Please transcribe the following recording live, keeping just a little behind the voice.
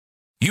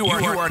You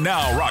are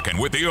now rocking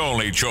with the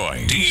only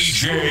choice,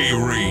 DJ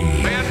Reed.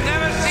 We have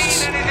never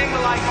seen anything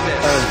like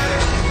this.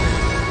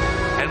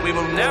 And we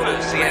will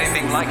never see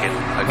anything like it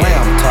again.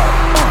 Lamb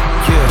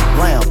talk, yeah,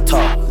 lamb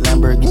talk,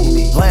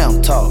 Lamborghini.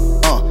 Lamb talk,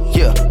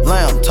 yeah,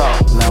 lamb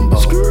talk, Lambo.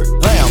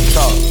 Lamb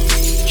talk,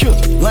 yeah,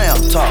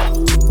 lamb talk,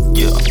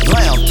 yeah,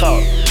 lamb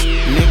talk,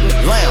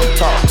 nigga, lamb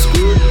talk.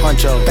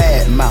 Punch your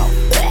bad mouth,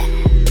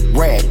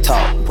 rag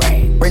talk,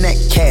 bring that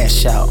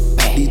cash out.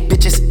 These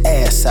bitches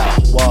ass out.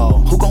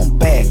 Whoa, who gon'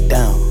 back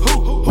down?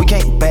 We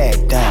can't back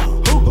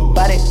down.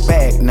 Buy that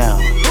bag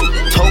now.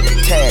 Toe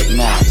tag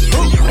now.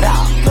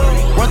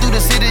 Run through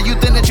the city, you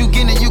think that you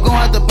get it, you gon'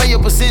 have to pay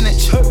your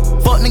percentage.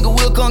 Fuck nigga,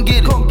 we'll come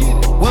get it.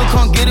 We'll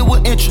come get it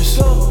with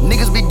interest.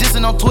 Niggas be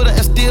dissing on Twitter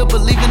and still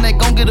believing they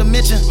gon' get a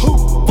mention.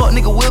 Fuck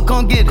nigga, we'll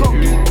come get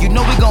it. You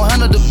know we gon'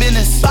 handle the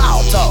business. Bow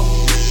talk,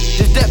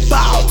 just that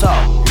bow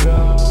talk.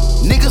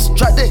 Niggas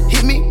tried to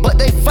hit me, but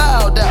they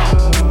fouled out.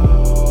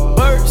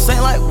 Birds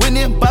ain't like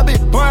Whitney and Bobby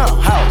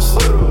Brown house.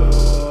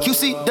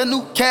 QC, the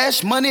new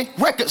Cash Money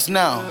Records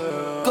now.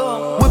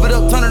 Whip it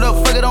up, turn it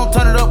up, fuck it on,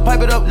 turn it up,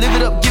 pipe it up, live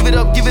it up, give it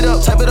up,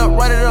 type it up,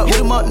 write it up. Hit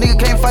 'em up, nigga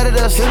can't fight it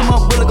us. Hit 'em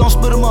up, bullet gon'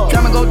 split 'em up.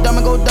 Diamond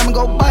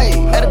go, bite.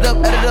 Add it up,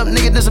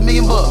 nigga, this $1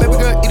 million. Baby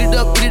girl, eat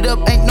it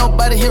up, ain't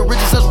nobody here rich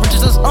as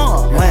us,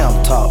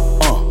 Lamb talk,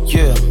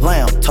 yeah,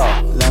 lamb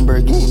talk,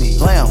 Lamborghini.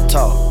 Lamb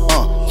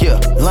talk, yeah,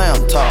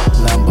 lamb talk,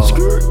 Lambo.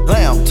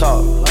 Lamb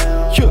talk,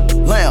 yeah,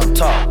 lamb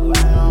talk,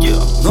 yeah,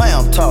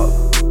 lamb talk.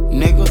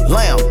 Nigga,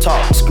 lamb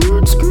talk,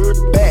 skirt,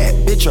 bad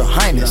bitch, your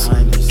highness.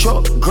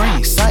 Truck,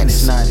 green,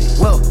 sinus.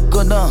 Well,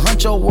 gonna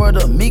hunt your word,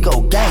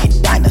 amigo, gang,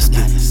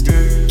 dynasty.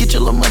 Get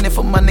your little money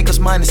for my niggas,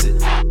 minus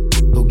it.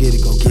 Go get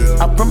it.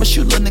 I promise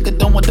you, little nigga,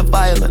 don't want the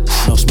violence.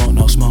 No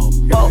smoke.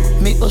 Bought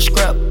me a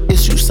scrap,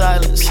 issue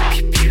silence.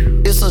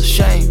 It's a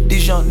shame,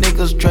 these young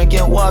niggas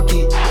drinking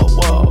walkie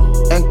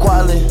and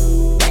quality.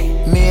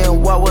 Me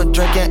and Wawa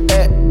drinking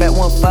at back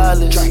one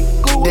violence.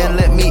 Then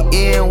let me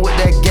in with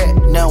that gat.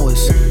 Now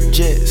it's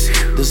jets,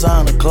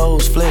 designer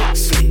clothes,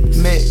 flex,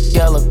 Met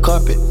Gala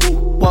carpet.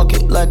 Walk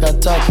it like I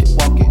talk it.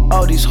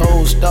 All these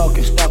hoes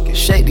stalking.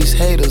 Shake these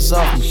haters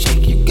off me.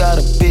 You got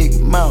a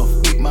big mouth,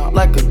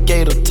 like a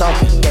gator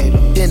talking.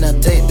 Then I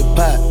take the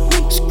pot.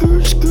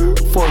 Skirt,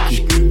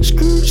 forky.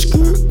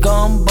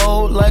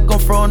 Gumbo like I'm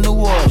from New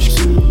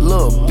Orleans.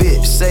 Little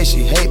bitch say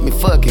she hate me,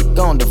 fuck it,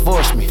 gon'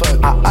 divorce me.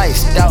 I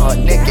iced out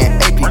her neck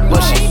and AP,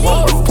 but she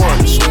won't report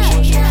me.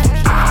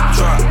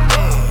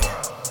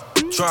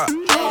 Drop.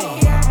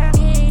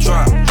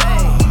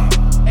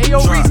 Hey yo,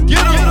 Reese,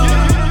 get him.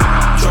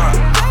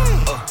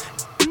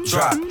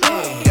 Drop.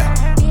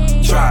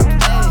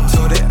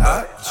 Toot it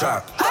up,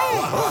 drop.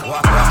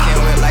 Walking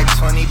with like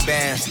 20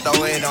 bands,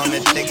 throw it on the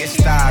thickest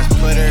thighs,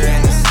 put her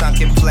in a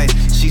sunken place.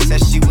 She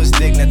said she was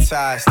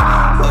dignitized.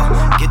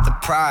 Get the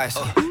prize,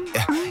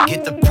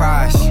 get the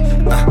prize.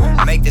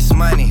 Make this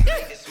money,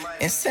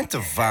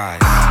 incentivize.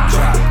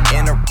 Drop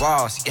in her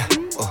walls,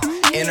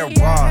 in her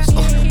walls.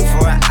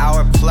 For an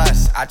hour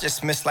plus, I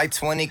just missed like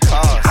 20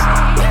 calls.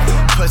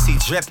 Pussy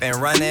dripping,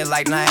 running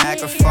like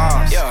Niagara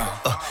Falls.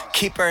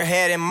 Keep her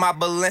head in my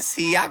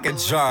Balenciaga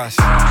drawers.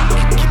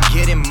 Keep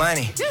getting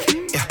money,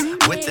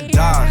 with the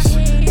dogs.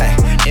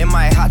 In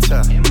my hot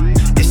tub,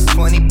 it's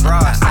 20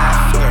 bras.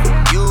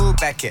 After you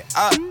back it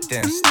up,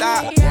 then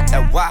stop.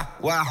 And why,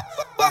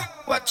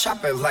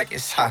 chop it like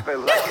it's hot.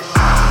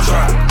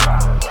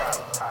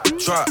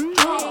 Drop.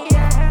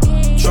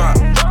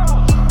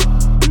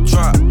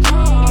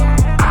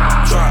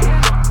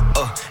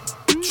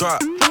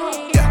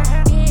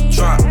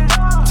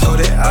 Toot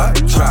it up,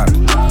 drop.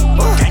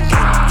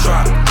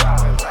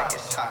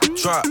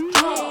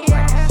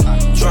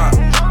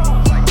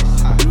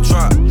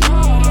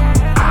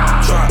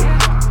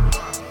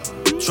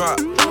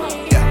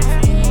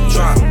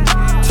 Drop.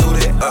 Toot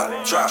it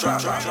up, drop.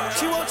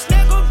 She want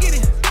snack, go get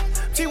it.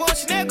 She want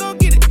snack, go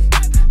get it.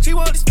 She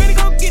want the spinning,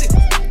 go get it.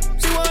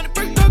 She want the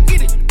brick, go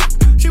get it.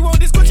 She want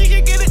this Gucci,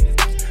 she get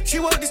it. She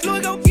want this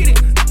Louis, go get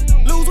it.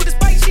 Lose with the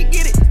spike, she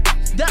get it.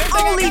 The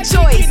only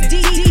choice,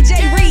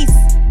 DJ Reese.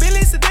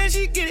 Billy Sedan,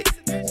 she get it.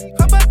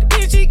 How about the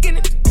bitch, she get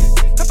it.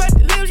 How about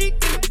the Lil, she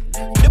get it.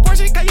 The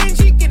Porsche Cayenne,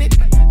 she get it.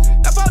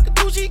 I bought the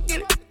two, she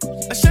get it.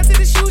 A shot to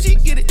the shoe, she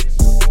get it.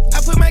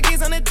 I put my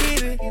kids on the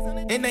TV.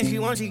 Anything she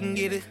wants, she can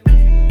get it.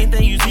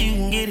 Anything you see, you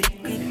can get it.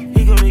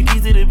 He gon' the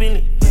keys to the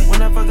Bentley.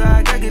 When I fuck her,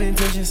 I got good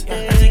intentions.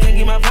 I just can't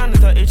get my pound to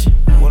start itching.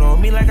 What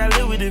on me like I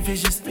live with the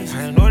fishes.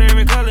 I know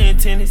every color in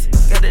tennis.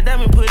 Got the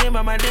diamond put in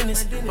by my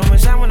dentist. I'ma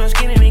shine when I'm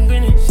skinning and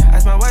grinning.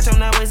 Ice my watch, I'm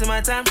not wasting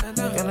my time.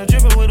 Got no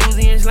dripping with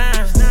Uzi and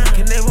slime.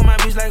 Connect with my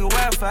bitch like a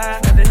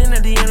Wi-Fi. Got the in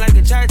the end like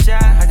a cha-cha.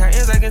 I got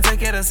ends I can take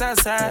care of the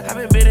south side. I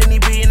been bidding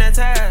these being that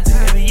ties.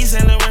 Every you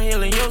Saint Laurent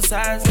Hill in your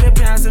size. Flip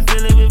house and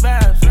fill it with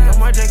vibes. Got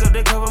more Jacob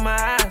to cover my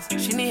eyes.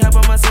 She need help,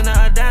 I'ma send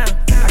her a dime.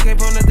 I can't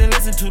pull nothing,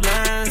 listen to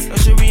lines. Oh,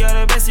 she be all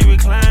the best, she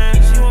recline.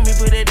 She want me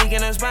put that dick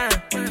in her spine.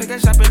 Take her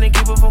shopping and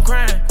keep her from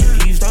crying.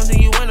 You don't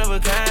think you one of a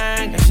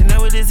kind. Got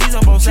Chanel with disease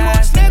on both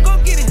sides. She want snack, go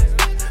get it.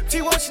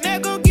 She want Chanel,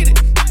 go get it.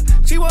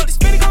 She want the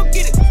spinning, go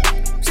get it.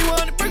 She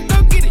want the brick,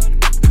 go get it.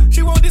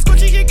 She want this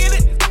Gucci, she get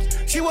it.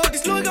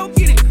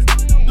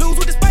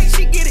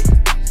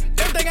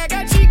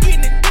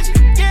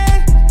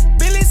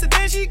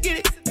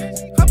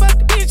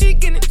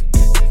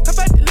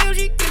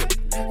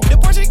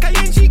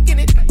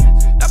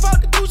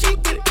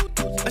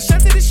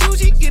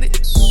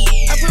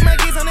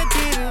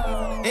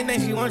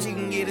 want, she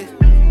can get it.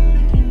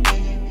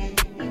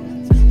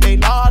 They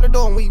lock the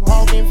door and we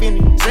walk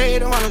infinity. Say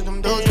the runners,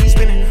 them doors be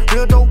spinning.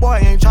 Real dope boy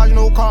ain't charging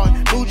no car.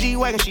 New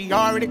G-Wagon, she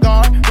already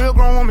got it. Real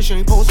grown woman, she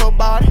ain't post her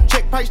body.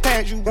 Check price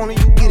tags, you want it,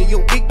 you get it.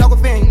 Yo, big dog a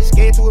fan, you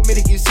scared to admit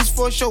it. Get 6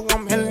 for a show,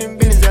 I'm hellin' in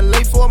business.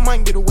 LA for a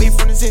month, get away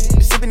from the city.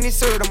 Been sippin' this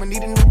syrup, I'ma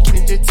need a new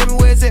kitty. Just tell me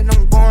where it's at, and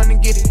I'm going to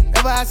get it.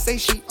 Never I say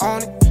she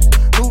on it.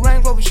 New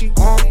Range Rover, she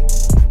on it.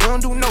 We don't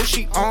do no,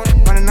 she on it.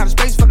 Running out of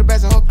space for the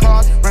best of her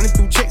cars. Running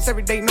through checks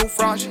every day, no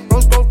fraud.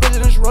 Rose gold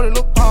president, she roll it,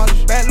 look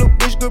polished. Bad little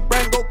bitch, good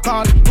brand, go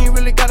college. Ain't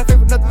really got a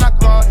favor, nothing I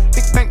call it.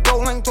 Big bank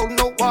roll, ain't told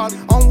no wallet.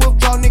 On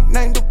withdraw,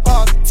 nickname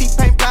deposit.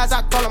 T-Pain Plies,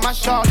 I call her my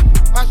shot.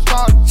 My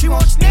shot. She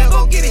want Chanel,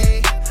 go get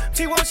it.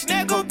 She want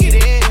Chanel, go get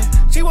it.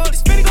 She want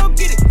this Fendi, go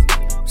get it.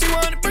 She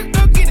want the brick,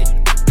 go get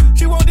it.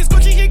 She want this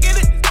Gucci, she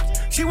get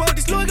it. She want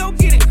this Louis, go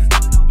get it.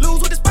 Lose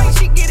with the spice,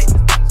 she get it.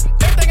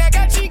 Everything I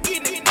got, she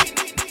get it.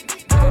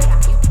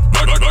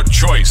 The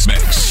Choice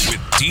Mix with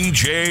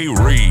DJ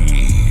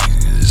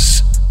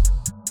Reese.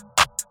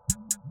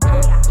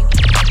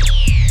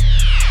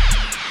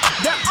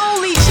 The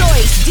only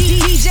choice,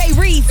 DJ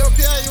Reese. Yo,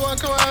 Pierre, you wanna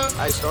come out?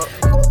 Ice up.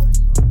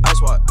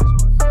 Ice what?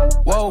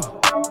 Whoa,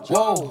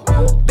 whoa,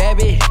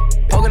 baby,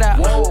 poke it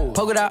out,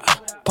 poke it out,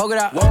 poke it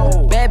out,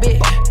 baby,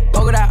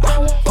 poke it out,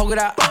 poke it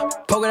out,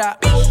 poke it out,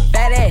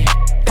 baby,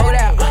 poke it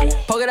out,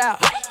 poke it out,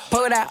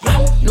 poke it out,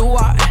 new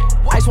watch,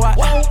 ice watch,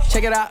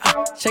 check it out,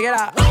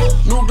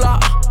 new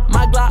Glock,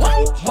 my Glock,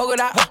 poke it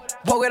out,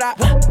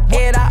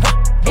 head out,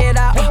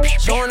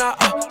 showing up,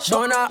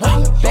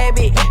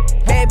 baby,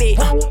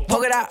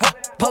 poke it out,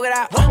 poke it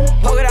out,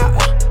 poke it out,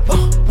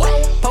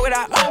 poke it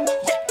out,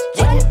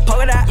 poke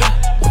it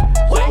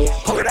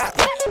out.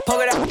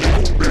 Poke it out,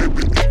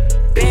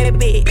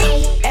 baby,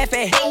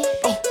 F-A,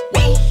 oh,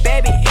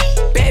 baby,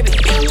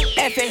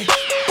 F-A,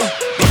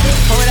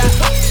 poke it out,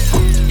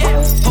 yeah,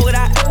 poke it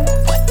out,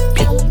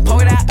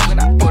 poke it out, poke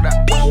it out, poke it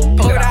out,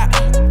 poke it out,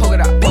 poke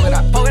it out, poke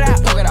it out, poke it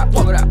out, poke it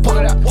out, poke it out, poke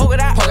it out, poke it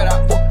out, poke it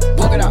out,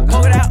 poke it out,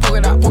 poke it out, poke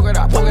it out, poke it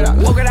out, poke it out,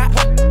 poke it out.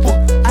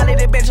 I let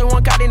that bitch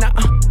one caught it out.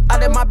 I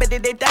let my bitch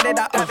they tat it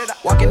out.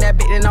 Walking that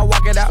bitch and I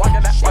walk it out.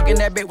 Walking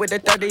that bitch with the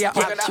 30 out.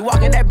 She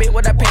walking that bitch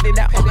with a petty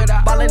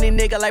out. Ballin' these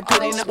nigga like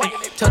petty now.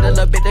 Tell the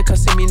little bitch to come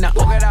see me now.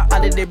 I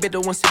let that bitch that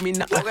want see me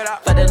now. But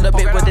that little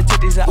bitch with the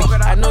titties out.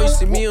 I know you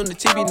see me on the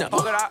TV now.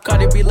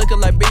 Cardi B looking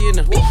like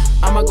billionaire.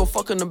 I'ma go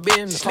fuck on the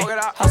business.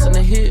 House in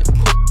the hill.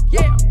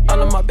 Yeah,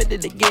 all of my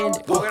bitches they getting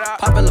it.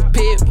 Pop a little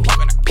pig.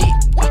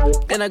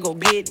 Then I go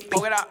get it.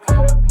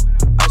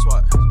 Ice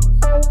what?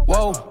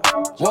 Whoa,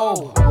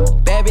 whoa,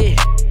 baby,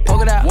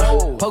 poke it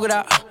out, poke it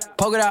out,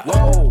 poke it out,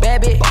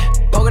 baby,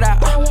 poke it out,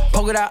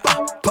 poke it out,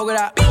 poke it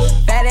out,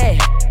 baby,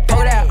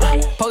 poke it out,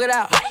 poke it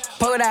out,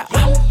 poke it out,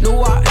 new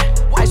watch,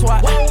 ice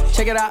watch,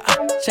 check it out,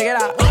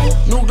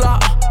 new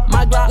Glock,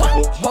 my Glock,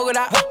 poke it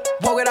out,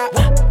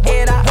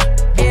 head out,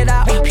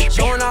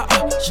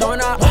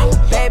 showing up,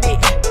 baby,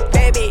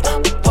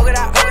 poke it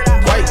out,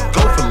 White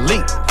go for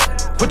leap,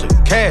 put the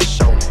cash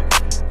on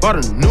it, bought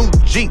a new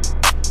Jeep.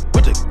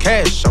 Put the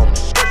cash on it,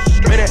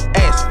 made that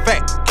ass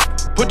fat.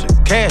 Put the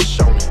cash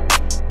on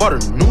it, bought a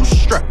new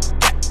strap.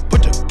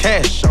 Put the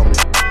cash on it,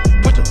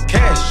 put the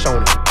cash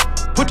on it,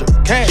 put the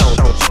cash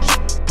on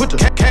it, put the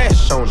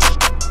cash on it,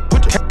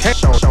 put the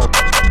cash on it,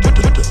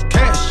 put the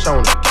cash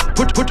on it,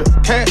 put the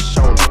cash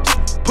on it,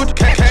 put the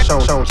cash on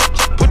it,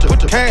 put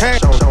the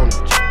cash on it.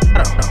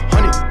 Got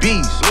 100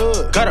 B's,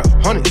 got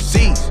 100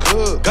 C's,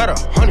 got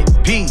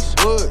 100 P's,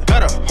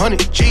 got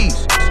 100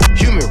 G's.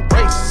 Human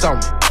race on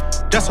me.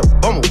 That's a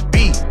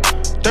bumblebee,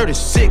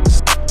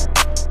 36.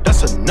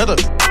 That's another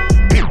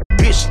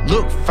bitch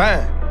look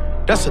fine.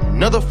 That's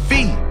another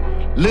fee.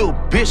 Little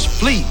bitch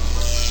flee.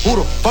 Who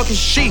the fuck is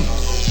she?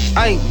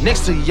 I ain't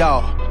next to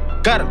y'all.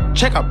 Gotta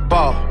check out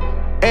ball.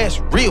 Ass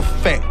real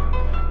fat.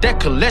 That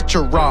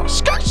cholesterol.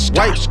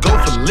 White go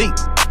for leap.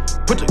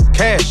 Put the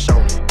cash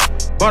on it.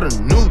 Bought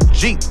a new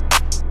Jeep.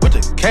 Put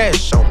the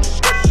cash on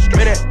it.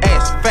 Made that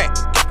ass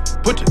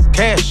fat. Put the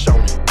cash on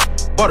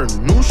it. Bought a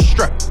new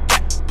strap.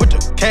 Put the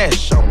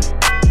cash on it,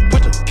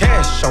 put the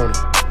cash on it,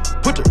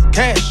 put the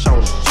cash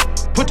on it,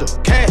 put the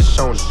cash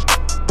on it,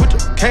 put the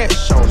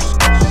cash on it,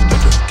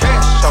 put the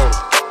cash on it,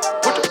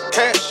 put the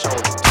cash on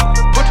it,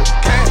 put the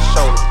cash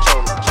on it.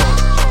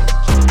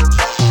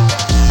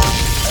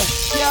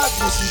 Yeah, I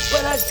miss you,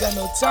 but I got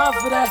no time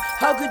for that.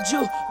 How could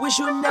you wish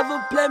you never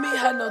play me?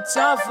 Had no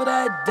time for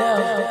that.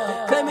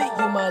 Damn, play me,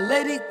 you my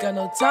lady, got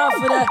no time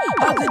for that.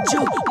 How could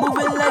you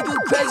moving like you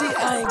crazy?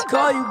 I ain't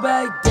call you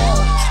back down.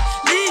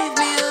 Leave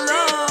me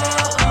alone.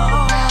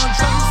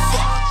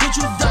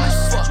 You dumb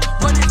as fuck,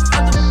 running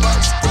out the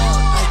box down.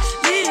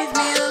 Leave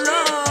me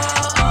alone,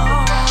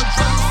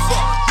 dumb as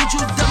fuck. Bitch,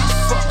 you dumb as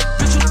fuck,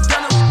 bitch, you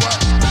done a what?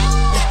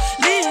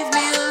 Leave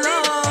me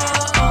alone,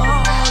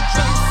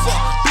 dumb as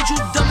fuck. Bitch,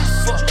 you dumb as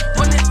fuck,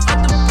 running out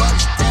the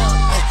box down.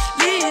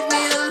 Leave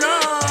me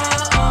alone,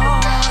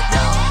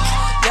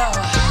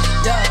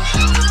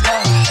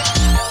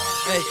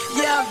 Hey,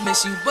 yeah, I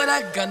miss you, but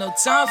I got no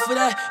time for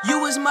that. You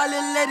was my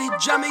little lady,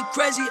 drive me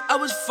crazy. I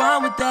was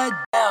fine with that.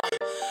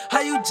 How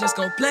you just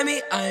gon' play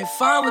me? I ain't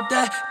fine with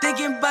that.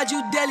 Thinking about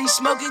you daily,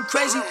 smoking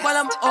crazy while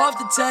I'm off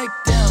the tech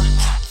down.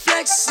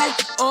 Flexing,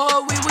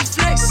 oh, we was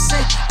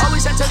flexing.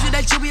 Always I told you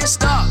that you be a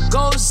star.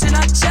 Goals in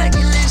our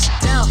checklist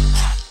down.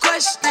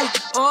 Question,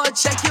 or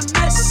check your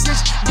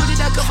message. Knew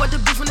that I could afford the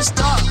beef from the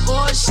start.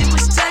 Or she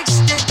was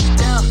texting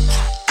down.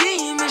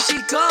 Demon, she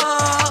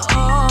called,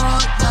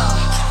 yeah.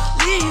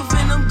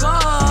 Leaving them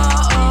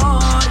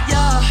gone,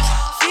 yeah.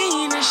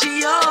 Fiending,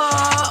 she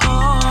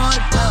all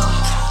down.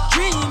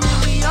 Dreaming,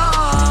 we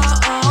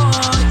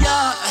all,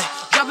 yeah. Ay,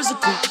 drop is a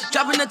coupe,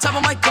 dropping the top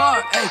of my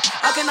car. Ay,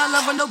 I cannot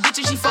love her, no bitch,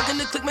 and she fucking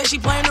the click, man, she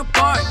playing her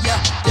part, yeah.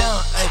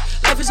 Down, ay.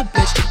 Life is a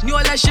bitch, knew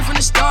all that shit from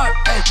the start.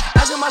 Ay,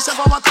 asking myself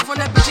how I come from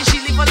that bitch and she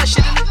leave all that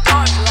shit in the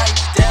dark. Like,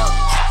 damn,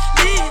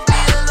 leave me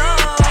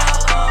alone.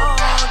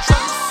 Try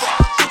to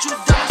fuck, what you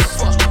done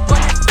for?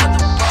 Running for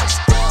the box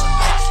down.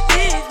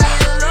 Leave me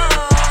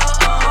alone.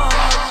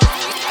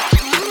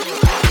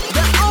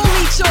 The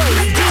only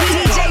choice,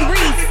 DJ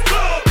Reese.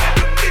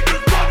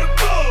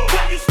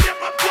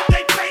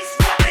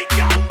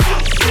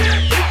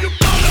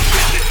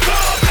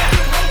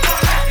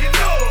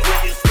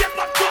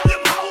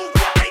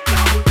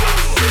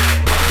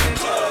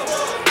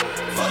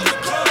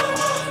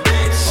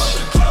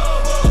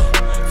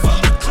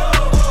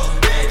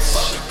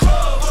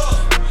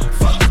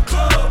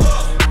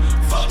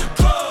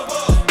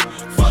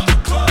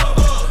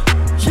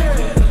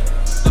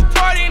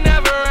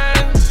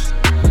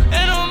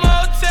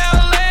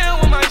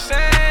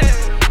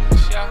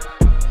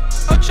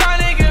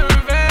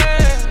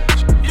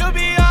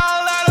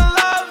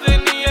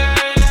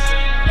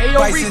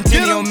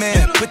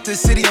 The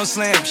city on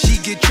slam.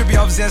 She get trippy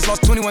off Zans,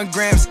 lost 21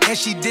 grams, and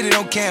she did it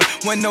on cam.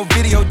 Wasn't no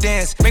video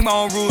dance. Make my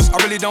own rules. I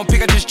really don't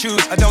pick, I just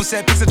choose. I don't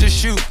set pics, I just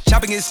shoot.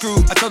 Shopping is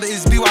screwed. I told her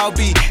it's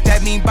BYOB.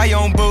 That mean buy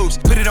your own boobs.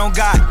 Put it on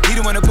God. He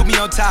the one to put me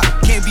on top.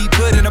 Can't be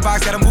put in a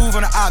box. Gotta move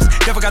on the ops.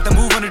 Never got the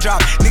move on the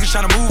drop. Niggas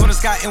tryna move on the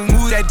sky and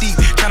move that deep.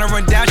 Tryna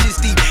run down shit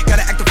steep.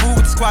 Gotta act the fool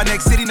with the squad.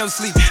 Next city, no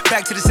sleep.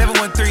 Back to the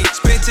 713.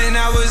 Spent 10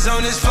 hours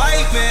on this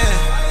flight, man.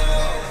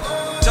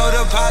 Told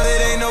the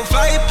pilot ain't no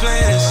flight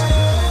plans.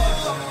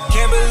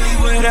 Can't believe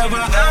whatever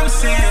I'm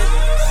seeing.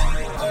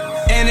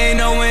 And they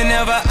know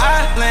whenever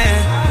I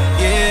land.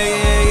 Yeah,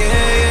 yeah, yeah,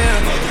 yeah.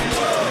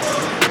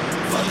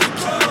 Fuck the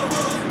club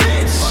up,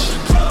 bitch. Fuck the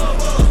club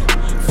up.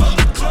 Fuck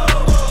the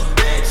club up,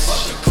 bitch.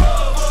 Fuck the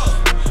club up.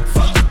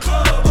 Fuck the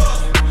club up.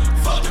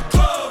 Fuck the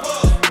club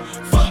up.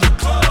 Fuck the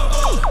club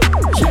up.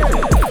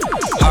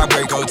 Yeah.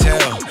 Heartbreak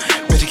Hotel.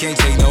 Bitch, you can't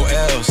take no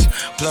L's.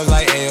 Plug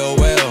like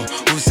AOL.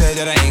 Who said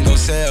that I ain't gon'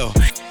 sell?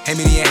 Hand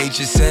me the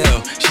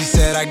HSL. She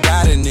said I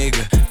got a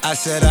nigga. I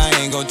said I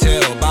ain't gon'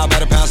 tell. Buy by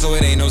the pound so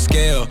it ain't no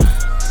scale.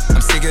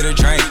 I'm sick of the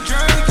drink,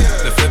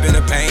 the flipping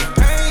the paint,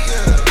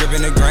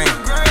 gripping the grain,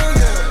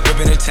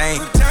 whipping the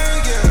tank.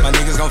 My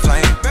niggas gon'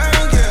 flame.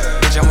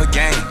 Bitch, I'm with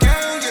gang.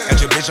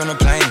 Got your bitch on the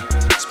plane.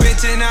 Spent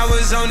 10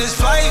 hours on this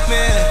flight,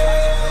 man.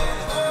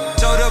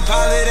 Told the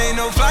pilot ain't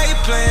no flight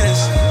plans.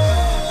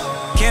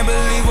 Can't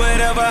believe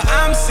whatever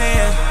I'm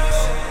saying.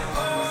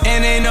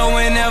 And they know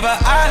whenever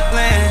I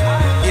land.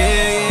 Yeah,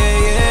 yeah,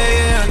 yeah,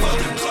 yeah. Fuck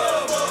the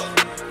club up.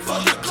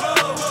 Fuck the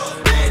club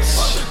up, bitch.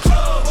 Fuck the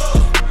club up.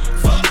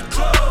 Fuck the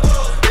club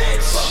up,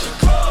 bitch. Fuck the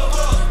club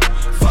up.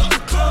 Fuck the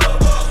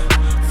club up.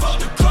 Fuck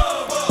the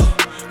club up.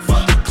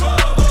 Fuck the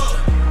club up.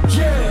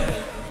 Yeah.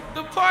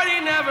 The party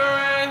never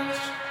ends.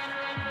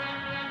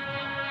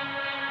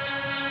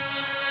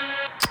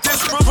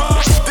 This fuck the club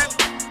up,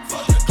 bitch.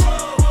 Fuck the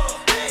club up.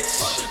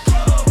 Fuck the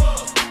club up, bitch.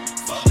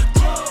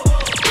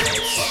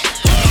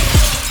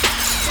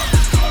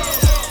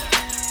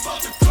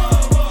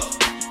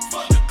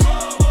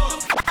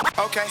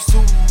 Okay,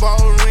 Super Bowl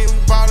ring, we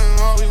bought them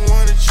all, we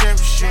won a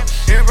championship.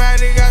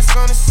 Everybody got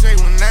something to say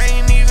when I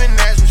ain't even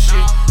ask for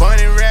shit.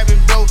 Bunny rabbit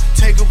blow,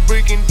 take a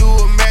brick and do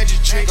a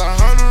magic trick.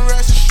 100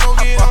 rest of show,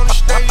 get on the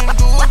stage and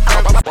do a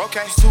rap.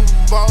 Okay, Super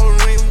Bowl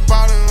ring, we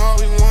bought them all,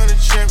 we won a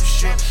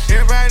championship.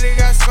 Everybody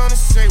got something to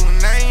say when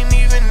I ain't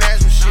even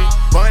ask for shit.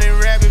 Bunny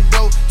rabbit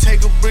blow,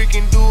 take a brick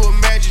and do a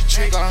magic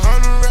trick. 100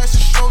 rest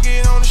of show,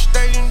 get on the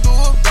stage and do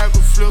a rap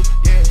flip.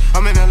 Yeah,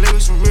 I'm in LA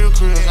with some real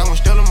cribs. I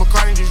want Stella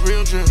McCartney, just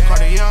real drip.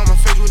 Cartier on my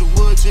face with a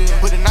wood tip.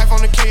 Put a knife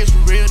on the cage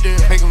for real deal.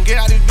 Make them get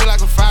out this bitch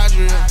like a fire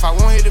drill. If I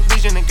won't hit the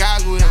bitch, then the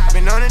guys will. I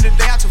been on it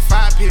today, I took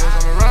 5 pills.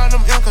 I'ma run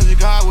them in cause the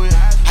God will.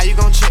 How you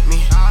gon' check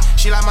me?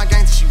 She like my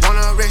gangster, she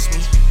wanna arrest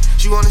me.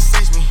 She wanna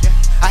sex me.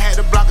 I had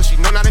to block her, she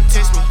know not to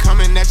test me.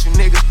 Coming at you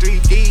niggas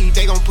 3D.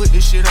 They gon' put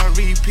this shit on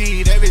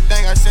repeat.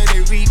 Everything I say,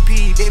 they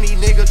repeat. Then these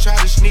niggas try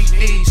to sneak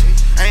these.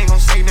 I ain't gon'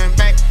 say nothing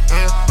back.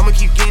 Yeah, I'ma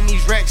keep getting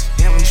these racks.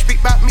 Yeah, when you speak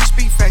about me,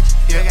 speak facts.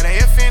 Yeah, got a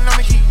FN,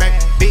 I'ma keep back.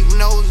 Big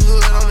nose,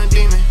 hood on a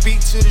demon.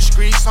 Beat to the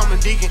streets, I'm a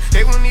deacon.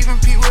 They wouldn't even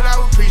peep what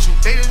I was preaching.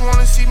 They just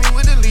wanna see me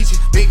with the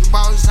leeches. Big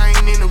balls, I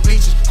ain't in the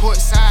bleachers.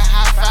 Courtside,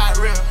 high five,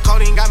 real.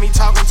 Codeine got me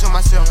talking to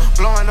myself.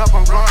 Blowing up,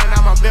 I'm blowing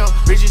out my belt.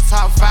 Richie's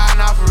top 5,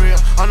 not for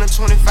real. On the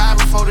 25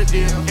 before the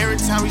deal. Every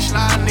time we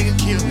slide, nigga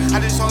kill. I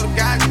just told the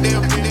guys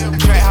they'll be there.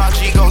 Trey how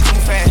G go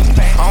too fast.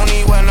 I don't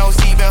need wear no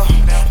seatbelt.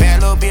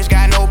 Bad little bitch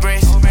got no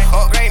breasts.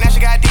 Upgrade, now she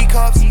got D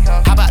cups.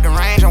 How about the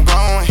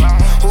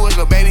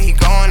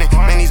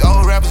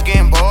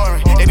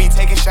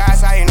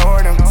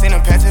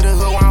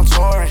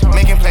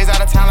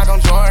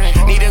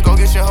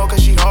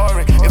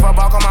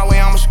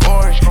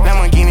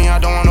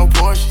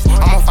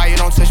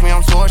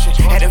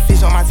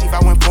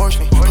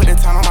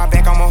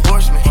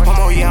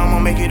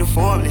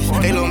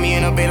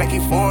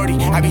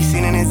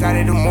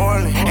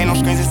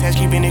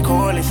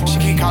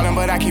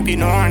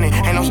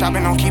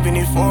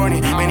afford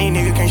it. Man, these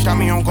niggas can't stop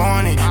me, I'm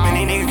going it. Man,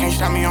 these niggas can't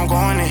stop me, I'm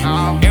going it.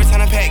 Every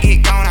time the pack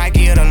get gone, I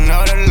get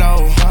another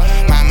low.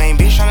 My main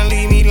bitch tryna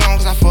leave me alone,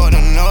 cause I fucked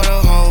another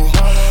hoe.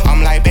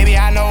 I'm like, baby,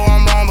 I know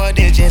I'm wrong, but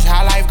this just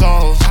how life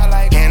goes.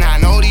 And I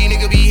know these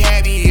niggas be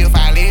happy if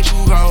I let you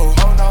go.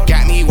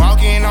 Got me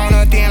walking on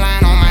a thin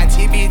line on my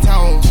tippy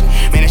toes.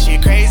 Man, that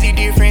shit crazy,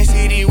 different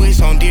city with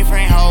some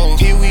different hoes.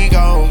 Here we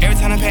go. Every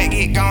time the pack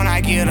get gone, I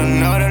get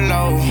another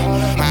low.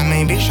 My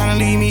main bitch tryna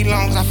leave me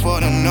alone, cause I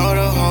fucked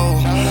another hoe.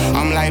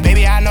 I'm like,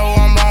 baby, I know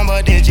I'm wrong,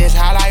 but this just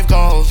how life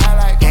goes.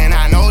 And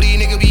I know these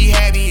niggas be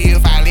happy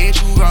if I let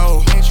you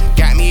go.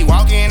 Got me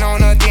walking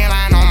on a thin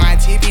line on my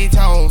tippy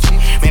toes.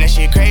 Man, that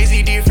shit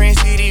crazy, different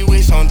city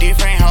with some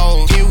different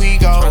hoes. Here we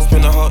go. I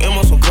spent the whole M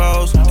on some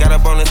clothes. Got a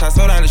bonus, I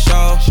sold out the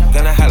show.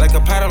 Gonna hot like a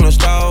pot on the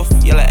stove.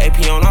 Yellow AP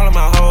on all of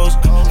my hoes.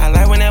 I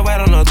like when that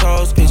white on the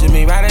toes. Picture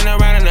me riding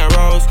around in that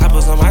rose. I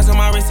put some ice on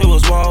my wrist, it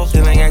was woe.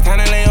 Then I got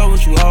kinda lay over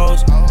with you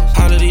hoes.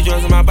 All of these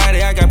drugs in my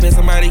body, I got pissed,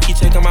 somebody keep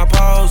checking my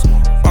pose.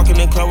 Walk in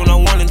the club with no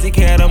warning, take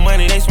care of the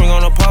money, they swing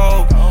on the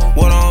pole.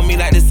 Water on me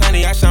like the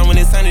sunny, I shine when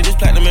it's sunny, this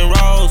platinum and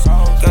rose.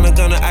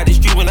 Gonna out the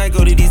street when I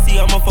go to DC,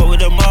 I'ma fuck with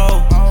the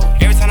mo.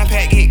 Every time the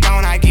pack get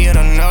gone, I get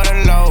another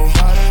low.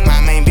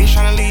 My main bitch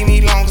tryna leave me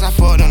alone, cause I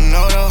fucked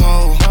another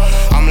hoe.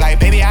 I'm like,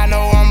 baby, I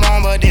know I'm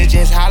wrong, but this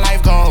just how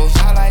life goes.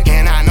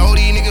 And I know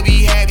these niggas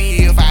be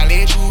happy if I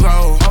let you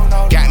go.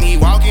 Got me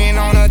walking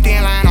on a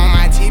thin line on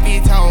my tippy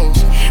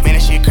toes. Man,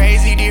 that shit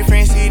crazy,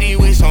 different city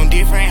with some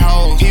different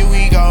hoes. Here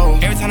we go.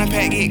 Every time the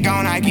pack get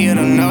gone, I get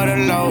another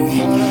low.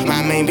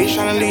 My main bitch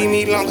tryna leave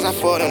me alone, cause I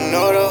fucked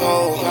another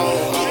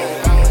hoe.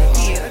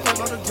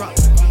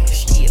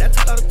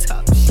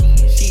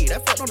 I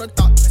fucked on the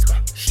thought.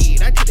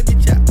 Shit, I took the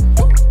bitch out.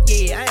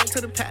 Yeah, I ain't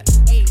to the pat.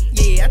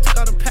 Yeah, I took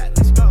all the pat.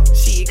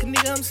 Shit, cause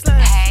nigga, I'm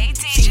slime. Hey,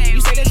 DJ you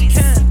say that you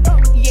can.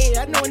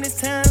 Yeah, I know in this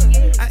time.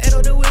 I add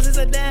all the wizards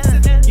a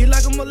dime. You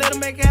like them or let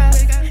them back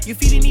out. You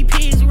feeding these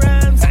pigs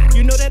rhymes.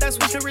 You know that I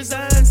switch to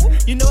resigns.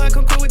 You know I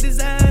come cool with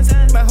designs.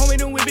 My homie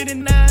done whip it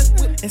in nines.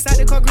 Inside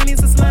the car, green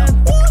is a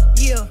slime.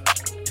 Yeah.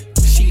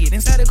 Shit,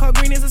 inside the car,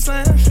 green is a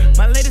slime.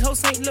 My latest hoe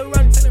St.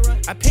 Laurent.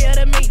 I pay her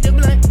to make the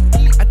blunt.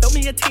 I throw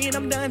me a 10,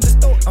 I'm done.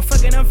 I'm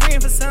fucking, I'm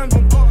friend for some.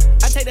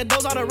 I take the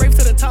dose all the rape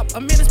to the top.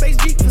 I'm in a space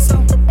Jeep for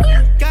some.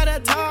 Got a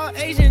tall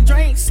Asian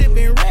drink,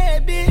 sipping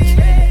red,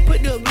 bitch.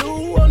 Put the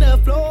glue on the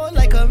floor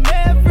like a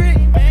maverick.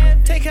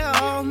 Take care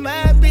of all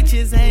my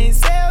bitches, ain't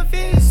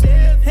selfish.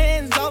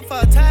 Hands off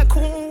a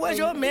tycoon, where's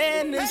your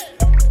madness?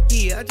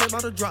 Yeah, I just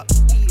bought a drop.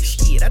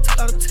 Shit, I took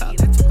all the top.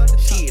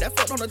 Shit, I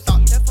fucked on the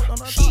thought.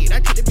 Shit, I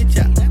took the bitch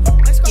out.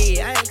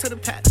 Yeah, I ain't to the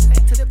pat.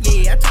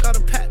 Yeah, I took all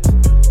the pat.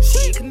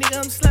 Shit, cause nigga,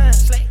 I'm slime.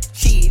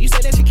 Shit, you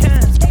say that you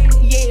can.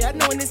 Yeah, I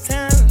know in this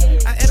time.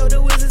 I add all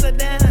the wizards a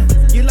dime.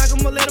 You like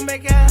them or let them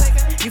back out.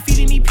 You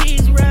feeding these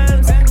pigs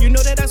rhymes. You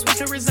know that I switch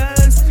to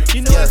resigns.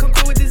 You know I come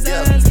cool with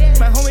designs.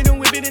 My homie done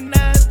whip it in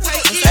nines.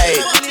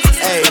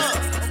 Hey,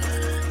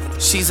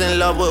 she's in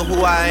love with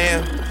who I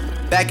am.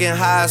 Back in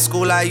high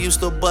school, I used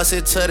to bust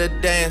it to the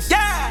dance.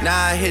 Yeah.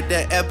 Now I hit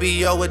the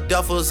FBO with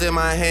duffels in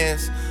my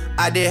hands.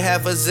 I did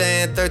half a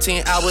Zan,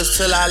 13 hours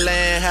till I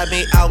land. Had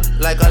me out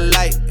like a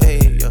light,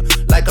 ayy,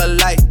 like a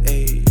light,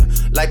 ayy,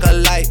 like a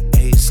light,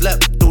 ayy.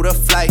 Slept through the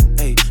flight,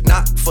 ayy,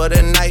 not for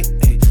the night,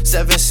 ayy.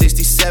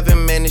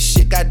 767, man, this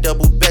shit got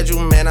double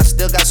bedroom, man. I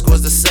still got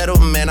scores to settle,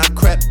 man. I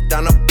crept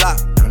down the block,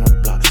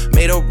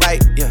 made a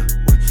right, yeah.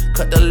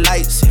 Cut the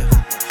lights, yeah.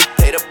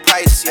 Pay the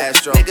price, yeah.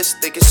 Astro. Niggas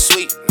think it's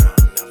sweet, yeah.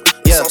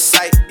 It's on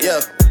sight, yeah.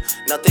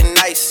 Nothing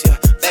nice, yeah.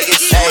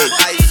 Vegas,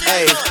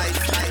 hey.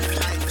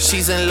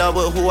 She's in love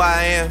with who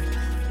I am.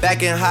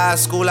 Back in high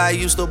school, I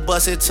used to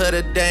bust it to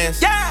the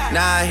dance. Yeah.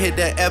 Now I hit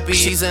the FB.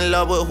 She's in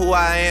love with who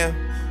I am.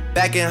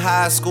 Back in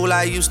high school,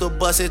 I used to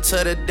bust it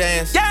to the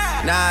dance.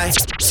 Yeah. Now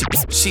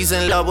she's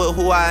in love with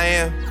who I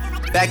am.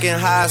 Back in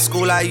high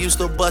school, I used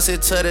to bust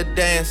it to the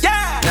dance.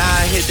 Yeah. Now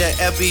I hit the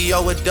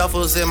FBO with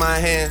duffels in my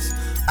hands.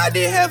 I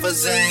did half a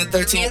Zan,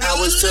 13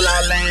 hours till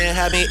I land.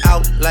 Had me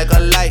out like a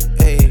light,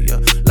 ayy,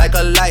 like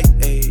a light,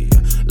 ayy,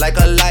 like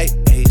a light,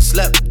 ayy.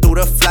 Slept through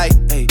the flight,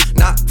 ayy,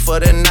 not for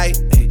the night,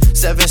 ayy.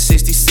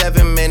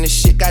 767, man, this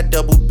shit got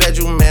double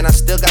bedroom, man. I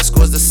still got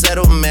scores to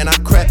settle, man. I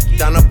crept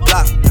down the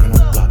block,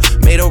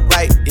 made a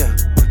right, yeah.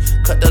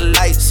 Cut the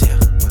lights, yeah.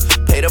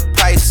 Pay the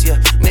price, yeah.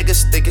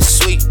 Niggas think it's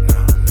sweet,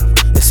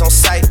 it's on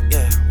sight,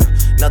 yeah.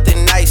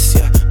 Nothing nice,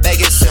 yeah.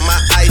 Vegas in my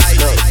ice,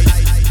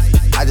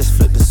 look. I just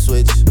flipped the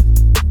switch.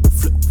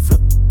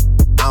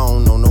 I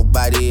don't know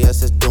nobody else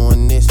that's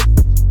doing this.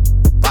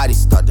 Body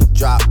start to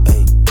drop,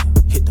 ayy,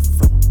 hit the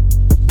floor.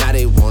 Now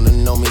they wanna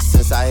know me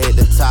since I hit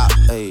the top,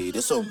 ayy.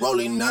 This a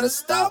rolling, not a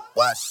stop.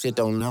 Watch, shit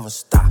don't never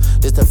stop.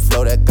 This the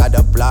flow that got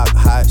the block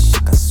hot.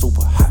 Shit got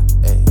super hot,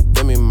 ayy.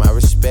 Give me my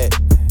respect,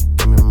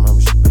 give me my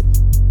respect.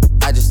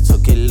 I just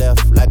took it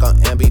left like on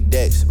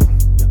ambidex.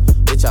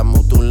 Bitch, I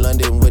moved through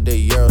London with the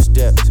Euro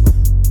steps.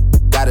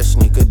 Got a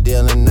sneaker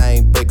deal and I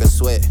ain't break a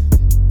sweat.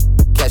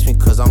 Catch me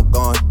cause I'm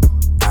gone.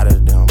 Out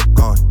of there, I'm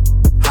gone.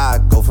 How I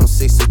go from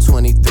 6 to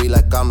 23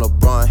 like I'm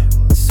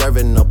LeBron.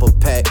 Serving up a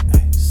pack,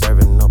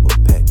 serving up a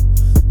pack.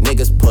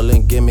 Niggas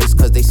pulling gimmicks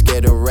cause cause they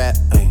scared to rap.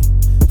 Ay.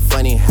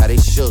 Funny how they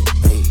shook,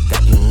 ay.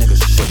 Got these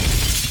niggas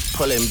shook.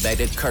 Pulling back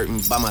the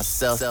curtain by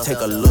myself, take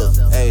a look.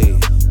 Ay.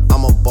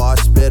 I'm a bar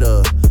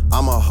spitter,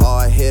 I'm a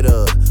hard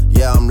hitter.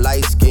 Yeah, I'm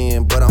light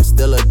skinned, but I'm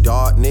still a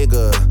dark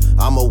nigga.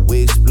 I'm a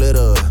wig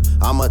splitter,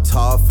 I'm a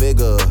tall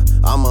figure.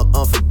 I'm a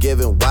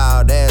unforgiving,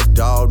 wild ass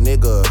dog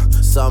nigga.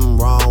 Something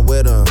wrong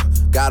with him,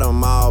 got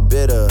him all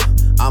bitter.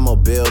 I'm a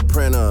bill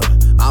printer,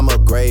 I'm a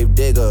grave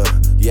digger.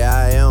 Yeah,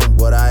 I am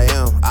what I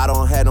am. I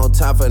don't have no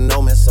time for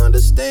no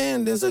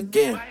misunderstandings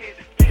again.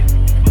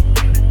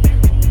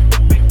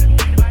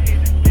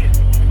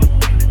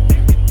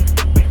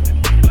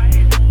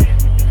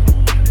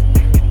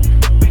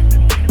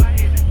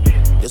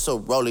 It's a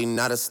rolling,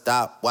 not a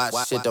stop.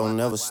 Watch shit don't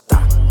never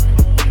stop.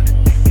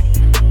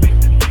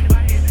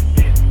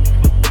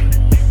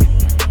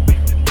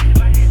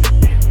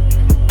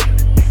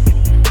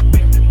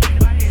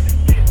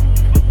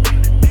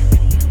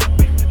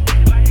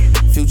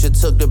 Future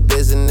took the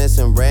business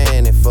and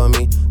ran it for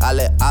me. I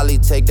let Ollie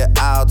take the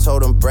aisle,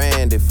 told him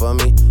brand it for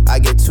me. I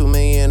get 2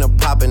 million a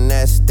pop and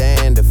that's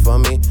standard for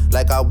me.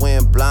 Like I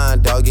went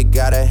blind, dog, you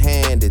gotta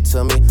hand it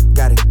to me.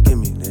 Gotta give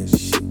me that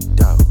shit,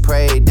 dog.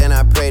 Prayed, then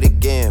I prayed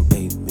again,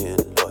 amen,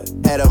 Lord.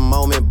 Had a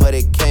moment, but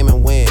it came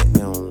and went.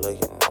 You don't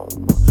like it no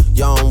more.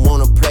 You don't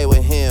wanna play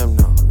with him,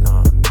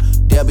 no.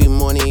 There'll be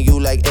morning you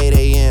like 8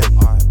 a.m.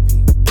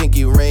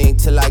 Pinky ring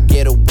till I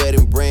get a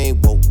wedding ring.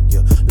 Whoa,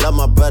 yeah. Love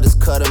my brothers,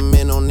 cut them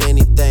in on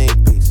anything.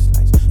 Peace,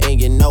 and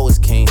you know it's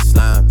King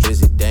Slime,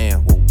 Drizzy,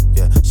 damn. Whoa,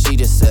 yeah. She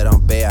just said I'm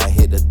bad, I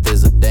hit the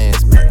thizzle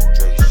dance, man.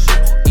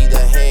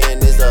 Either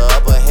hand is the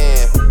upper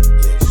hand.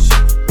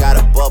 Yeah, got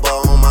a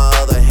bubba on my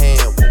other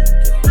hand. Whoa,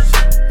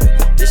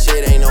 yeah, this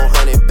shit ain't no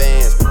 100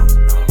 bands.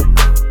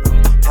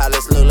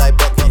 Palace look like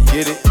bucket.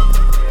 Get it?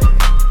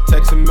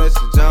 Text a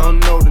message, I don't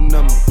know the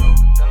number.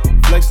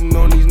 Flexing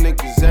on these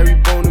niggas, every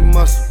bone and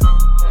muscle.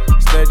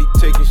 Steady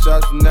taking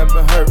shots,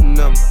 never hurting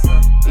them.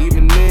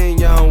 Even then,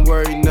 y'all don't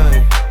worry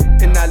nothing.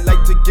 And I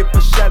like to give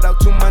a shout out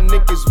to my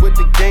niggas with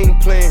the game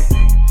plan.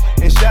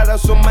 And shout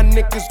outs on my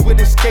niggas with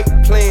escape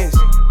plans.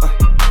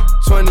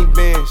 20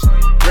 bands,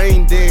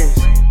 rain dance.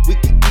 We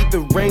can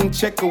either rain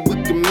check or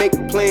we can make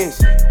plans.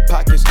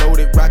 Pockets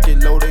loaded, rocket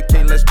loaded,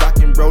 can't let's rock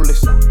and roll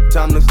this.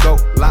 Time to go,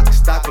 lock,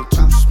 stock, and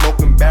 2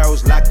 smoking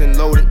barrels locked and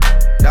loaded.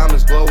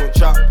 Diamonds glowing,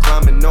 chop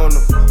climbing on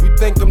them. You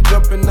think I'm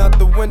jumping out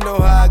the window,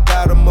 how I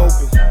got them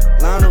open.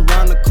 Line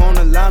around the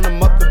corner, line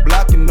them up the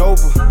block and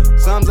over.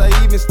 Sometimes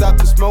I even stop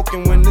the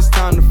smoking when it's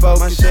time to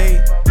focus. My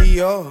shade,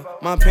 Dior,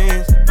 my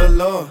pants,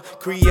 velour.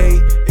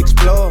 Create,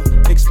 explore,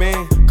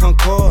 expand,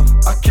 concord.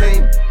 I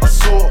came, I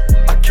saw,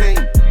 I came,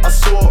 I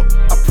saw.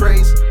 I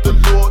praise the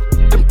Lord,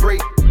 then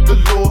break the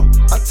law.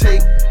 I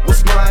take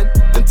what's mine,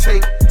 then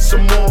take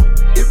some more.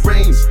 It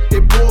rains,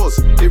 it pours,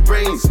 it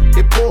rains,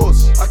 it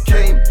pours. I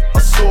came, I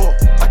saw,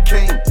 I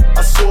came,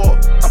 I saw.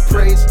 I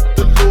praise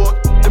the Lord,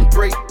 then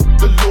break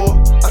the law.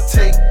 I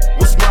take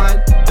what's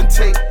mine, then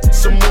take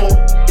some more.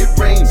 It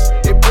rains,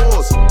 it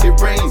pours,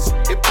 it rains,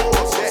 it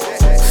pours.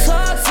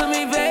 Talk to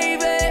me,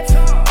 baby.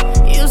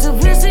 You's a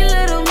pretty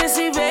little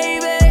missy,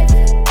 baby.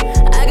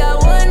 I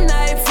got one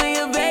night for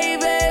you,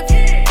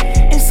 baby.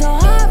 It's so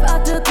hard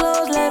out the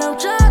clothes, let them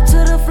drop to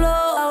the floor.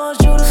 I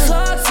want you to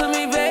talk to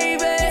me,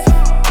 baby.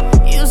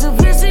 You's a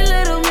pretty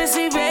little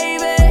missy,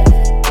 baby.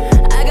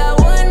 I got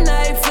one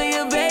night for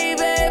you,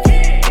 baby.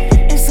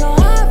 It's so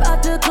hard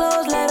out the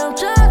clothes, let them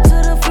drop to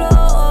the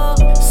floor.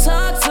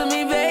 Talk to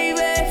me, baby.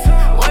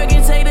 Work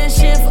and take the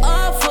shift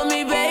off for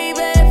me, baby.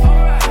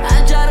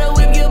 I try to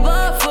whip your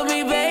butt for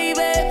me,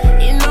 baby.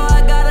 You know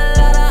I got a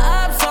lot of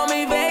ops on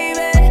me,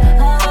 baby.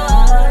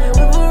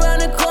 Whip around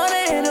the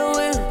corner in a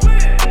whip.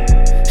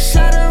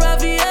 Shot a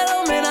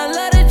Raffaello, man, I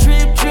let it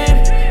drip, drip.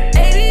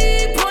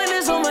 80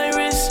 pointers on my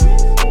wrist.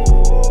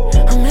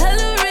 I'm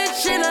hella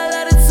rich and I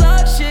let it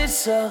talk shit,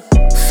 so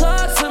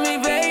talk to me,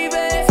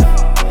 baby.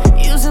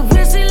 You's a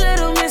pretty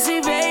little missy,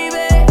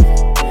 baby.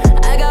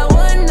 I got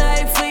one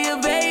night for you,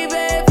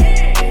 baby.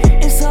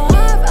 It's so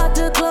hard out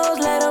the clothes,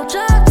 let them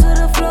drop to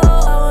the floor.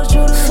 I want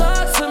you to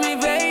talk to me,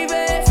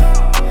 baby.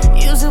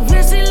 You's a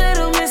pretty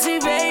little missy,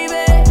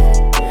 baby.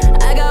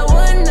 I got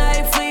one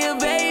night for you,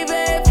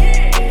 baby.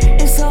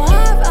 It's so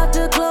hard out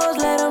the clothes,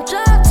 let them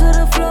drop to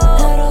the floor.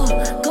 Let 'em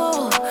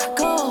go,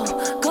 go,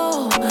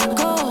 go,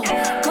 go,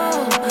 go,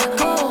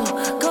 go,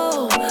 go,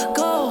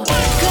 go.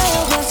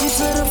 Girl, bust you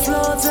to the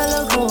floor, tell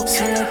her go,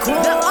 tell her go.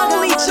 The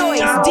only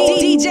choice,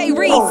 DJ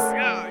Reese.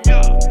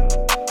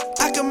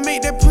 I can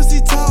make that pussy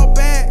talk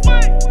back.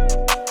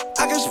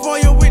 I can spoil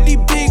you with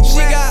these big She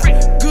got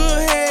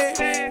good head,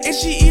 and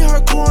she eat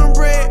her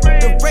cornbread.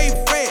 The Ray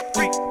Fred,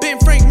 Ben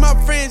Frank, my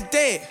friend's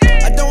dead.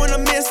 I don't wanna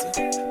miss her.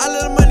 I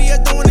love the money, I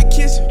don't wanna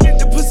kiss her.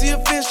 The pussy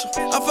official.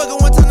 I fuck her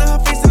one time to her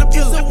face in the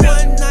pillow. It's a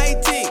one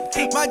night thing.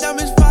 My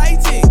diamonds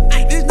fighting.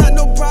 There's not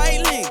no bright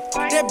link.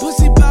 That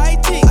pussy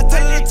biting. I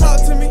tell her to talk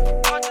to me.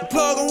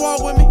 Plug and walk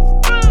with me.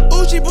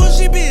 Ooh, she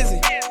busy.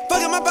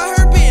 Fucking my by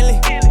her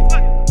Bentley.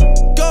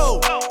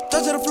 Go.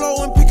 Touch to the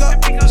floor and pick up.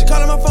 She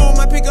calling my phone,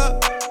 might pick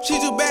up. She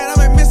too bad,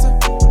 I might miss her.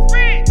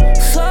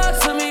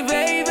 Talk to me,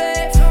 baby.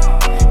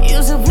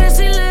 You's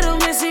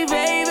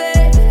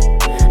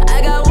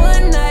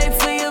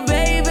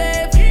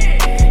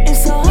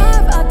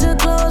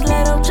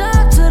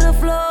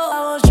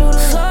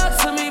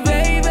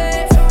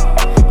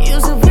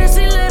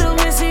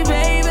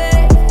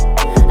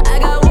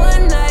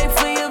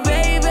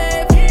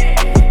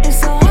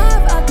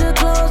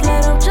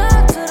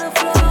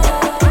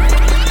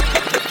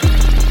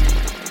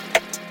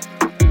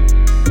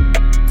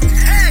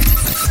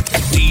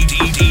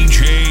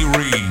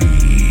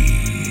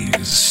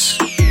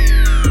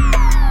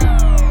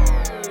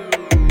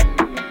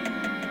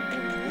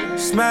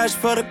Smash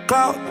for the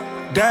clout,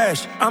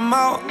 dash, I'm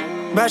out,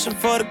 mashing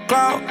for the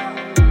clout.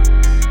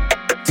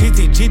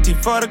 TT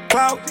for the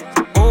clout,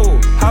 ooh,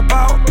 hop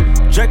out,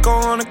 Draco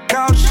on the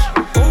couch,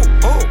 ooh,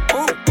 ooh,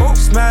 ooh, ooh.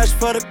 Smash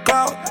for the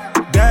clout,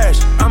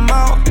 dash, I'm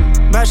out,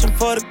 mashing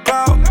for the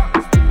clout.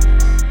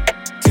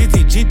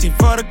 TT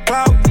for the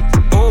clout,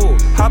 ooh,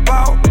 hop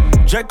out,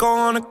 Draco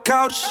on the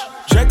couch.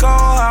 Draco,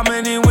 how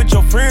many with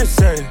your friends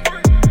say?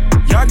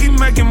 Y'all keep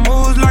making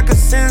moves like a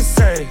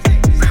sensei.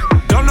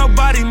 Don't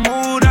nobody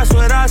move, that's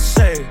what I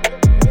say.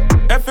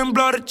 Effing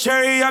blow the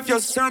cherry off your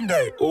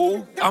Sunday.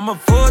 Ooh, I'm a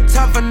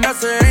full-time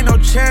finesse, ain't no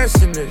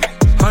chance in it.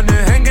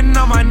 100 hanging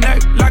on my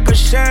neck like a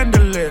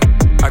chandelier.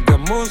 I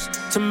got moves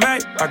to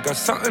make, I got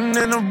something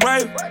in the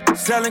rape.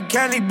 Selling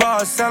candy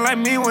bars, sound like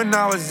me when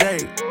I was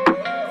 8.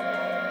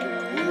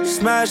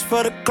 Smash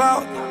for the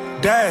clout,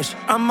 dash,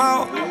 I'm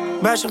out,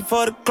 mashing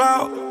for the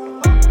clout.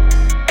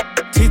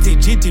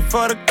 TT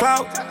for the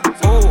clout,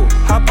 ooh,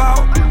 hop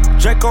out,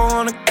 Draco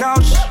on the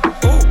couch,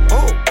 ooh,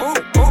 ooh,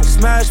 ooh, ooh.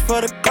 Smash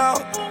for the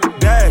clout,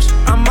 dash,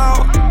 I'm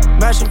out,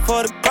 mashing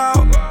for the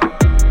clout.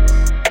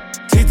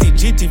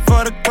 TT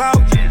for the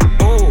clout,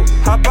 ooh,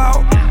 hop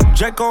out,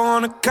 Draco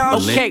on the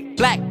couch. Okay,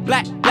 black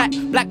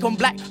on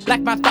black,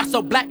 my thoughts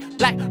so black,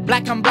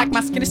 I'm black,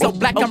 my skin is so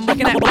black, I'm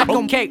rocking that black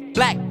on cake,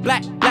 black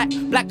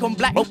on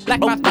black,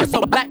 my thoughts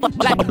so black, I'm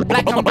black,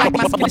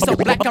 my skin is so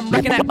black, I'm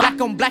rocking that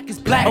black on black is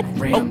black.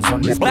 Rims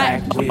on this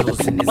black,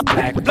 wheels in this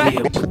black,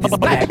 whip with this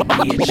black,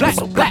 yeah,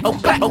 so black on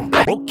black on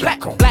black, black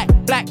on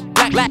black,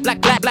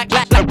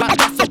 my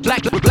thoughts so black,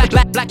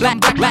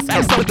 my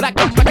skin so black,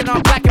 I'm rocking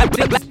all black,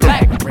 everything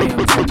black.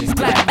 Rims on this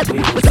black,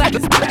 wheels in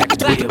this black,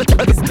 whip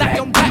with this black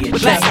on black.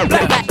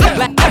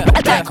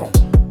 Black on.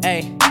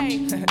 Hey,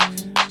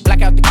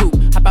 black out the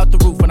coupe, hop out the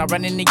roof when I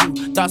run into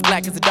you. Thoughts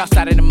black as the dark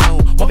side of the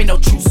moon. Won't be no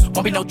truce.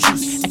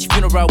 At your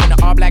funeral in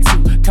an all black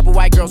suit. Couple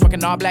white girls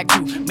rocking all black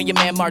too. Me and your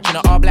man marching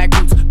in all black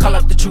boots. Call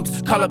up the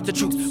troops.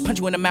 Punch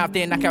you in the mouth,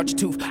 then knock out your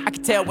tooth. I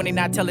can tell when they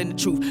not telling the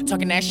truth.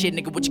 Talking that shit,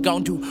 nigga, what you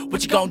gon' do?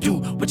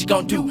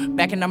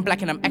 Back and I'm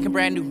black and I'm acting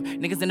brand new.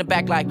 Niggas in the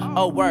back like,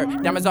 oh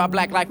word. Diamonds all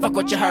black like, fuck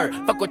what you heard.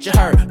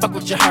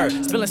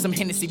 Spilling some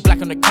Hennessy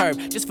black on the curb.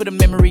 Just for the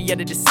memory of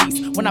the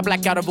deceased. When I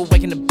black out, I'll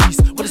awaken the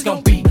beast. What it's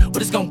gon' be?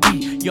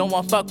 You don't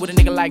wanna fuck with a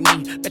nigga like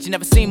me. Bet you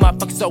never seen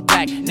motherfuckers so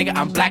black. Nigga,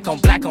 I'm black on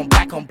black on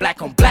black on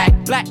black on black.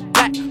 Black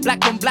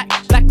on black,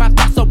 my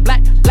thoughts so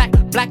black,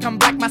 I'm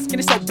black, my skin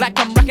is so black,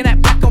 I'm rocking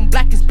that black on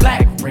black is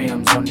black.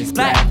 Rims on this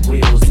black,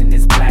 wheels in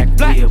this black,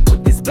 whip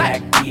with this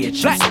black, yeah,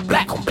 so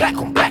black on black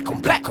on black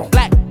on black on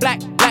black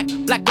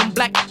on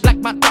black,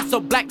 my thoughts so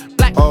black,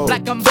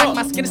 I'm black,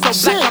 my skin is so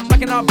black, I'm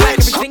rocking all black,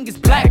 everything is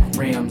black.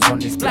 Rims on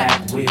this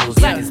black, wheels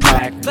in this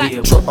black, whip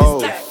with this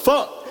black.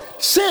 Fuck.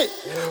 Shit,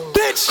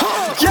 bitch,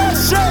 yeah,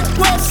 shit,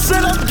 what's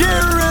it, I'm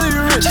getting really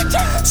rich.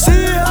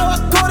 See how I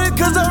caught it,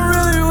 cause I'm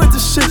really with the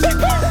shit.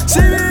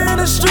 See me in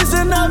the streets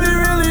and I be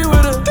really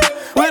with a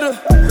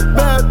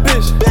bad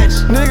bitch.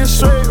 Niggas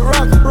straight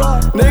rock,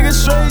 niggas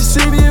straight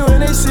see me,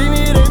 when they see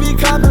me, they be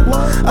copping.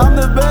 I'm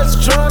the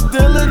best drug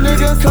dealer,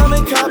 nigga, come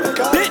and cop it.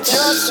 Bitch,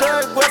 yeah,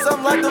 shit, what's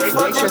I'm like the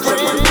fucking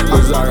green.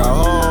 Cause I got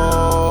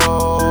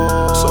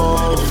hoes, so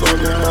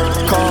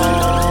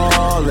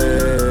call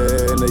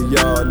it, and the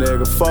young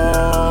nigga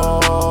fall.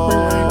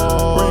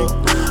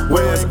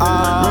 Where's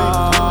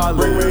Ollie?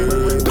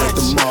 Got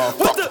the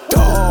motherfucker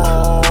dog.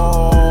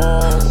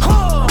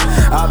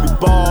 I be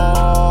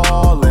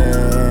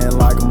ballin'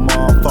 like a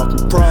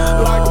motherfucking pro.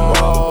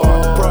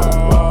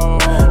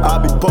 I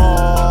be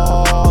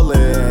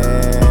ballin'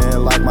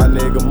 like my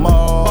nigga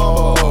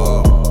Mo.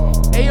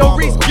 Ayo,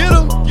 Reese, get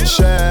him.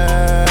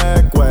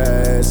 Shaq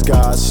West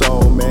got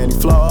so many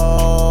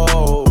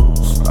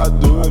flows. I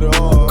do it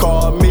all.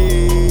 Call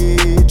me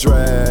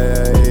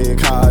Drake,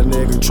 hot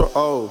nigga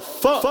oh,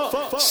 fuck.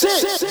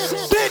 Shit,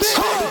 bitch,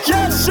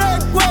 yeah,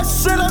 Shaq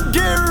West said I'm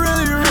getting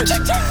really rich.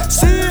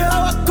 See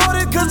how I caught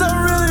it, cause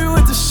I'm really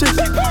with the shit.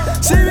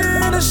 See me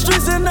in the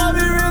streets and I be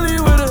really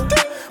with a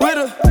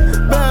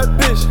bad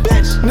bitch.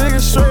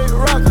 Niggas straight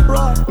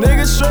rock,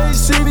 niggas straight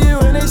see me,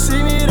 when they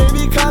see me, they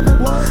be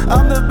copping.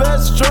 I'm the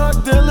best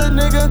drug dealer,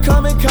 nigga,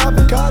 come and cop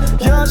it.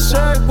 Young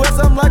Shaq West,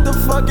 I'm like the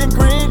fucking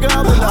Green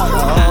Goblin.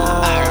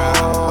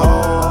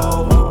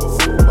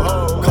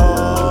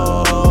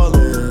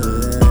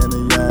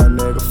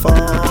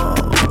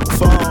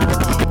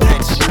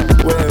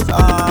 Where's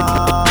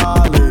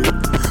Ollie?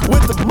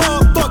 With the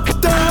motherfucker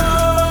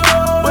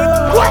down. With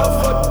the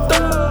motherfucker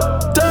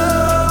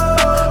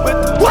down. With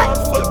the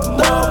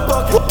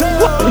motherfucker down.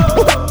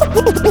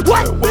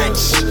 What?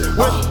 Bitch,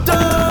 with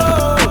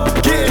down.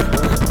 Get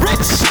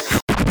rich.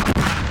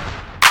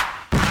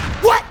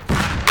 What?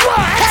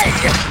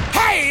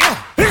 Hey,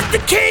 it's the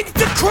king,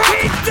 the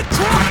crime.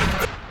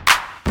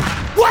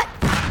 What?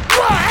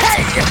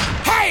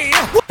 Hey,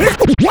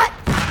 what?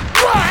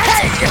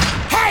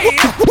 Hey,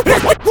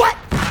 what?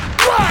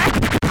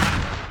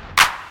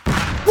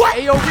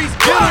 Ayo, Reese,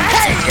 get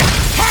him.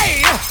 Hey,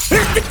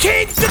 it's the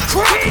king, the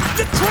crime.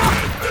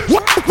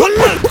 What?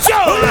 Look,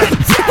 Joe.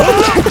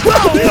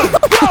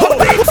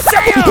 Big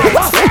sound.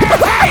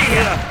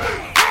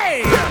 Hey,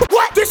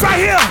 what?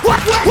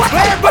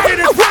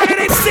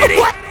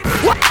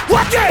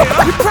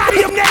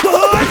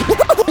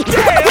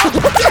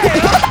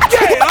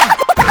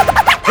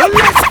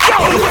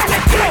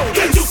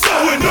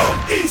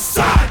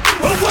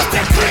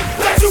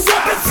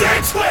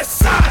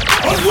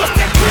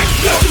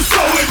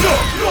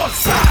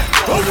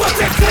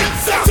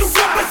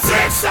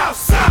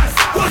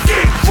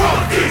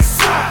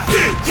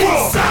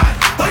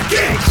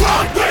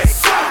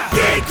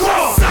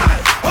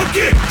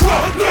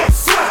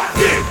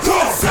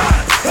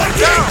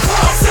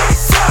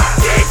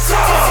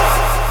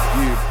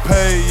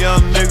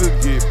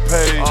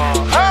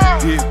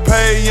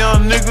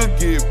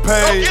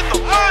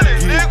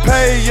 paid. Get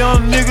paid,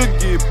 young nigga,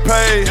 get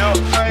paid.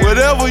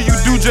 Whatever you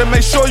do, just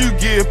make sure you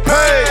get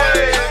paid.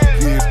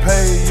 Get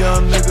paid,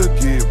 young nigga,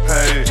 get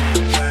paid.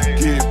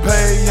 Get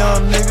paid,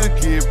 young nigga,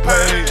 get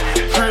paid.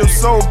 Crib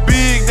so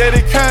big that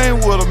it came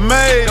with a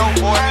maid.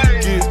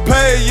 Get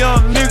paid,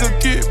 young nigga,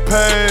 get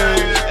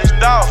paid.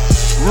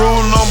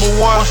 Rule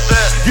number 1,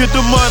 get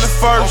the money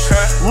first.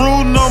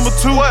 Rule number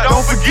 2,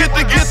 don't forget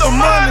to get the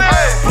money.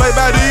 Play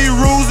by these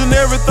rules and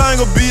everything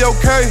will be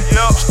okay.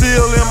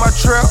 Still in my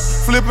trap,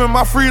 flipping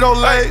my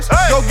Frito-Lays.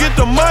 Go get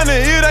the money,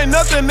 it ain't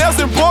nothing else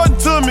important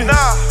to me.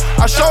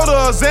 I showed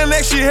her a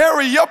Xanax, she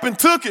hurry up and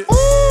took it.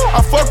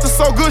 I fucked her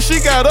so good, she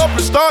got up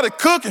and started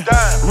cooking.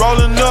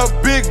 Rolling up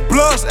big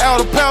blunts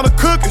out a pound of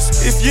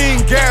cookies. If you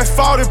ain't gas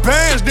 40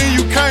 bands, then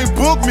you can't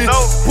book me.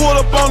 Pulled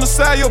up on the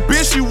side, your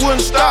bitch, she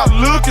wouldn't stop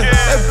looking.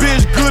 That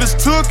bitch good as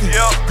tookin',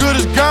 good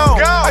as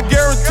gone. I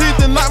guarantee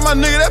tonight, my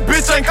nigga, that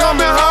bitch ain't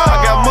coming home. I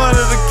got money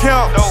to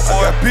count,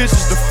 I got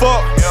bitches to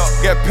fuck,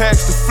 got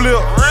packs to flip,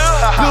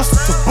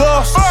 pistols to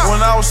bust.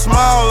 When I was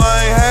small,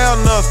 I ain't had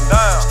nothing.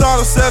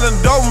 Started selling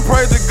dope and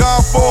prayed to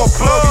God for a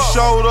plug. He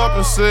showed up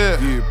and said,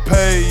 get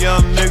paid,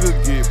 young nigga,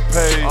 get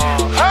paid.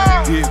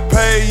 Get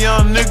paid,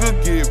 young nigga,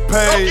 get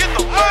paid.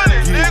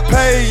 Get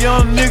paid,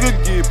 young nigga,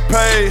 get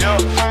paid.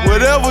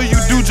 Whatever you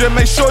do, just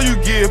make sure you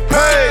get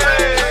paid.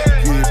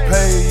 Get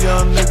paid,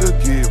 young nigga,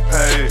 get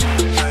paid.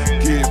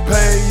 Get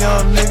paid,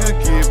 young nigga,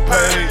 get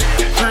paid.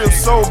 Crib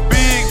so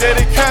big that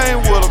it came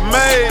with a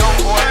maid.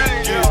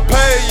 Get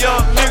paid,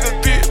 young nigga,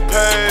 get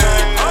paid.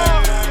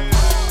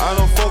 I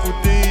don't fuck with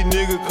these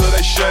niggas cause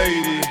they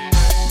shady.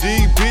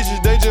 These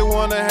bitches, they just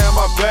wanna have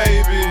my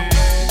baby.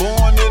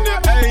 Born in the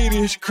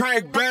 80s,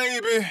 crack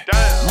baby.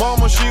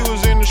 Mama, she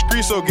was in the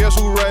street, so guess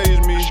who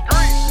raised me?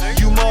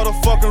 You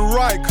motherfucking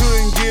right,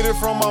 couldn't get it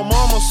from my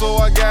mama, so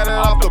I got it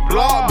off the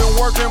block. Been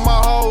working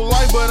my whole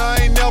life, but I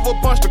ain't never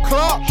punched a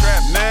clock.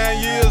 9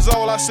 years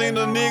old, I seen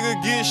a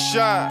nigga get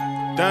shot.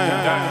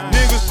 Damn.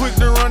 Niggas quick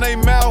to run they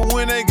mouth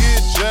when they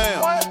get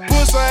jammed.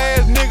 Pussy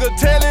ass nigga,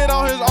 tell it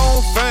on his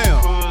own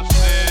fam.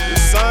 The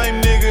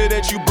same nigga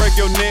that you break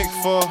your neck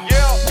for,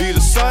 be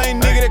the same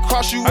nigga that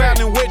cross you out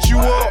and wet you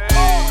up.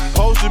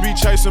 Supposed to be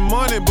chasing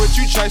money, but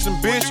you chasing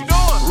bitches.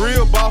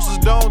 Real bosses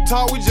don't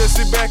talk, we just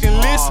sit back and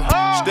listen.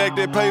 Stack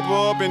that paper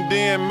up and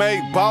then make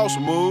boss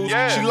moves.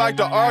 She like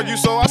to argue,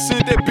 so I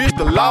sent that bitch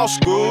to law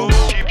school.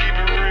 Keep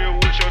it real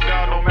with your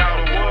dog no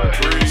matter what.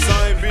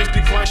 Same bitch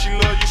decline, she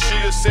love you,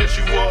 she'll set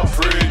you up.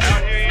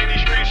 Out here in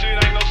these streets, it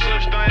ain't no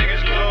such thing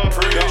as love.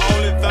 The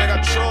only thing I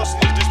trust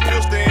is this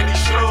pistol and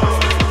these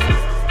slugs.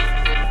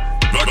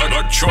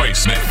 The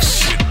Choice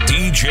Mix with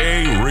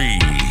DJ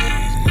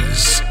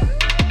Reese.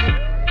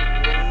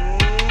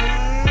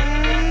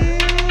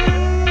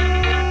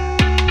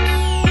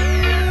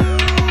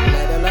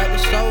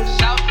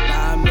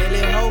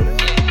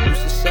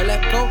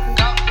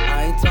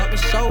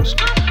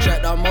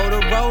 Tracked on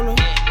Motorola,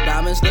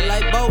 diamonds look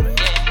like boulders.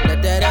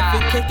 Let that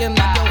effing kickin',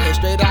 knock your head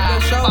straight off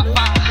your shoulder.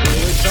 We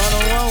was on the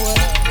one way,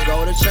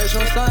 go to church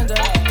on Sunday.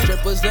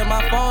 Strippers in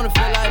my phone, it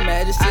feel like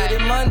Magic City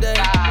Monday.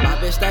 My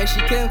bitch think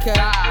she Kim K,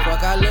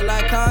 fuck I look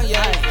like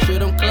Kanye.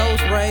 Shoot 'em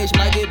close range,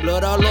 might get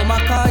blood all on my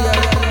Kanye.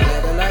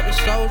 Let her like a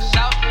soldier,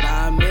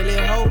 9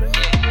 million holder.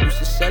 Used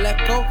to sell that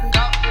coca,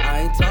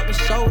 I ain't talking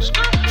soda.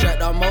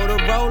 Tracked on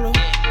Motorola,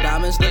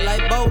 diamonds look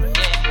like boulders.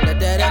 Let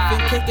that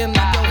effing kickin',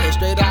 knock your head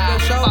straight off your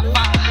shoulder.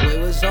 We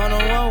was on the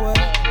one way,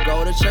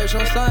 go to church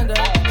on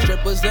Sunday.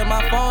 Strippers in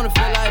my phone, it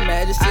feel like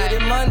Magic City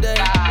Monday.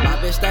 My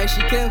bitch think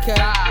she Kim K,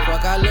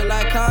 fuck I look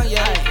like Kanye.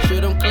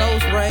 Shoot 'em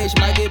close range,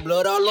 might get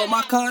blood all on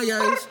my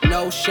Kanye's.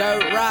 No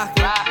shirt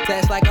rockin',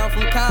 text like I'm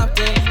from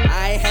Compton.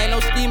 I ain't had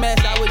no ski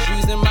mask, I was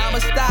using mama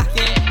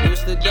stocking.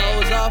 Used to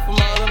doze off from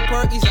all them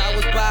perkies I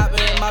was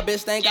poppin'. My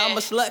bitch think I'm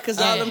a slut cause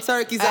all them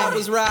turkeys I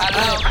was rockin'.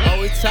 Oh,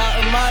 we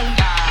talkin' money,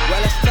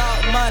 well let's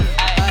talk money.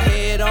 Her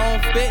head on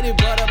 50,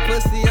 but her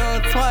pussy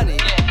on 20.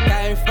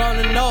 Came from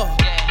the north,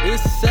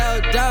 used to sell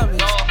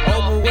diamonds.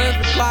 Open with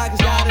the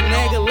pockets, got a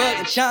nigga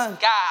looking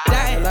chunky.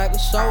 Damn, like a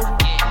soldier,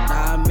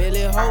 9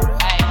 million holder.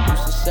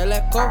 Used to sell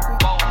that coca,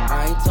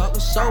 I ain't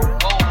talking soda.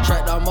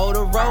 Tracked on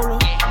Motorola,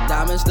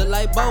 diamonds look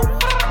like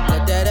boulders.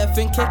 Let that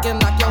effing kickin',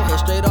 knock your head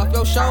straight off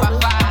your shoulder.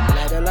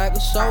 Let her like a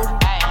soldier,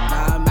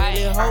 9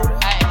 million holder.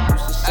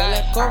 Used to sell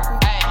that coca,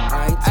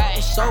 I ain't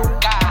talking soda.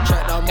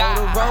 Tracked on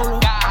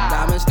Motorola,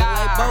 diamonds look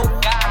like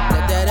boulders.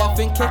 Let that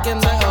effing kickin',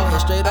 knock your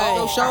head straight off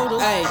your shoulder.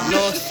 Ayy,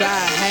 north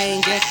side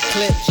hangin',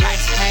 clip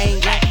just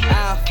hangin',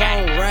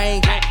 iPhone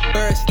ringin',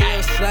 bird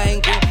still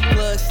slangin'.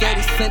 Plug said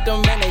he sent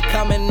them and they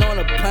comin' on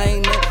a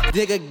plane.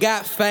 Nigga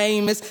got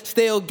famous,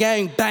 still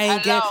gang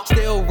bangin',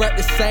 still rep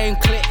the same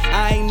clip,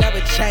 I ain't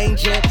never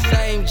changin'.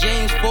 Same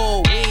jeans for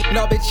a week,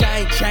 no bitch I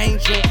ain't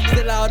changin'.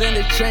 Still out in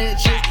the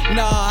trenches,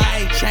 no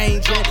I ain't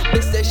changin'.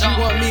 Bitch said she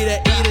want me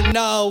to eat it,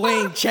 no we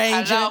ain't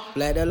changin'.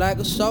 Bled her like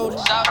a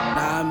soda,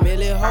 9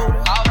 million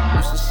holder.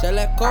 Used to sell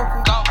that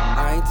coca,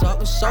 I ain't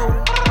talking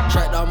soda.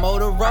 Tracked on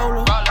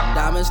Motorola,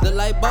 diamonds look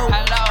like boulders.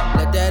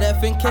 Let that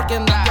effing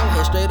kickin', knock your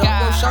head straight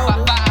off your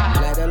shoulder.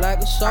 Bled her like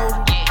a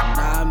soldier,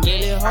 9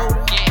 million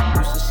holder.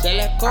 Used to sell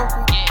that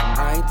coca,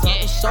 I ain't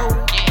talking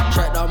soda.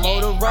 Tracked on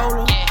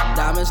Motorola,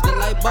 diamonds still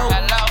like bold.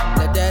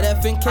 Let that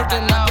effing kick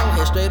and knock your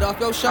head straight off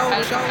your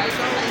shoulder.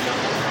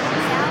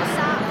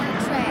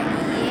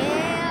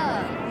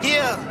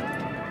 Yeah.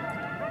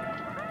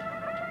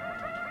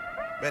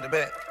 Better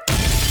bet.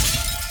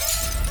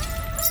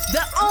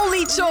 The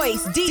only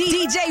choice,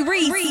 DJ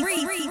Reese.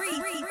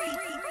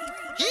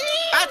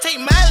 I take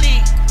my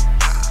lead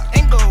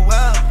and go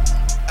up.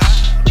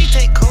 We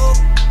take coke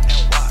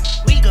and walk.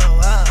 We go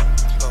up.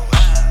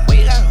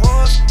 We got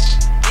horse,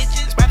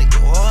 bitches about to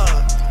go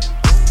up.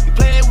 We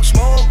play it with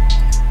smoke.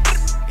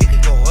 It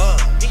could go up.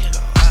 It could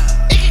go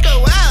up. It could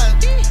go up.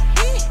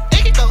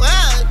 It could go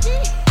up.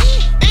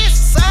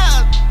 It's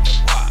up.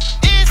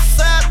 It's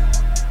up.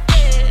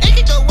 It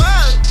could go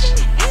up.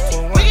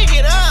 We can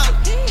get up.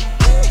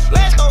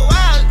 Let's go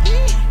out.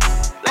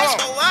 Let's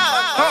go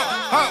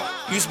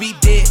out. Used to be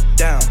dead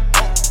down.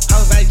 I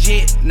was like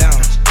jet now.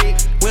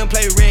 We don't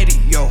play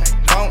radio.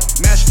 Don't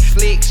master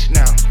flicks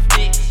now.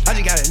 I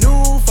just got a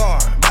new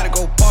farm. About to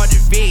go party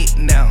vet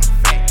now.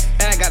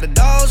 And I got the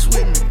dogs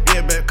with me.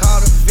 Yeah, better call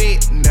the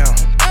vet now.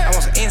 I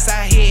want some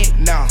inside head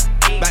now.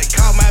 About to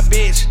call my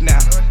bitch now.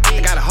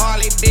 I got a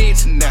Harley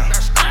bitch now.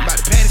 About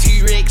to pat a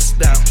T-Rex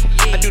now.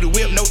 I do the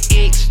whip, no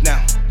X now.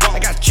 I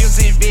got chips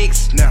and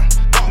Vicks now.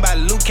 I'm about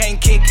to Luke can't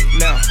kick it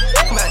now.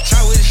 I'm about to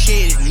try with the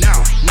shit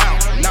now.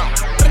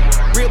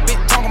 Real big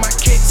tongue on my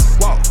kicks,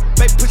 walk.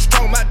 Baby, put your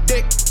tongue on my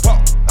dick,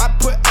 walk. I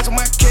put ice on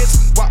my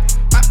kids, walk.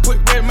 I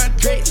put red in my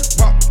drapes,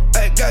 walk.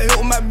 I got hit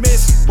with my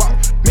miss, walk.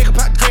 Make a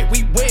pot grape,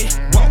 we wet,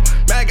 walk.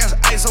 Man, I got some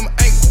ice on my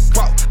ankle,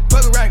 walk.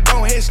 Fuck around,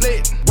 go ahead,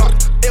 slid, walk.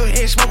 They was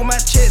here smoking my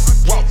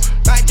chest, walk.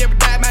 Might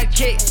jeopardize my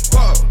kick,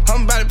 walk.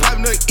 I'm about to pop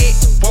another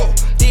X, walk.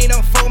 Then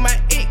I'm for my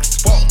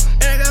X, walk.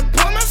 And I gotta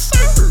pull my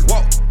server,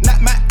 walk.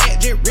 Not my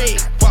ass, just red,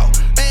 walk.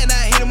 And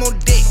I hit him on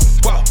dick,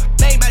 walk.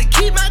 They ain't about to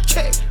keep my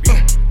check,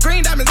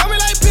 green diamonds on me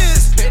like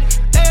piss.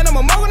 And I'm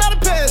a mower, not a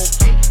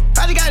pest.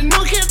 I just got a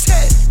new kid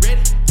test.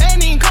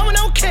 Ain't even coming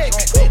no kick.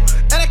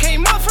 And I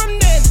came up from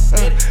that.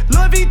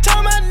 Louis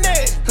Vuitton my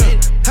neck.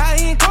 High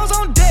end clothes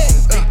on deck.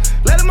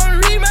 Let them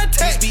read my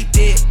text. Be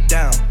dead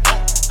down.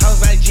 I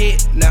was like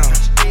jet now.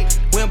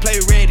 We don't play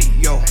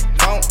radio.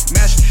 Don't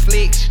master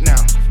flicks now.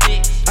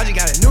 I just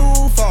got a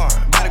new farm.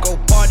 About to go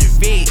party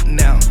vet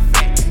now.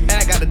 And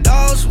I got the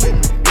dogs with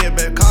me. Yeah,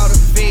 better call the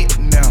vet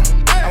now.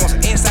 I want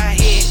some inside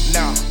head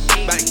now.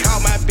 About to call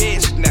my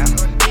bitch now.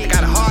 I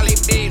got a Harley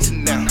bitch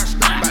now.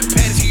 About to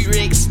pat a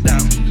T-Rex now.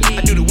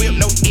 I do the whip,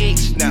 no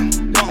X now.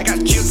 I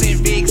got chips and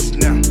Vicks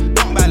now.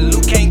 About to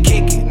Luke can't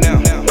kick it now.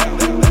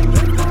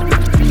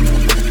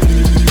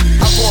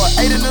 I pour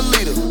 8 in a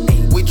liter.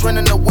 We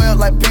trending the well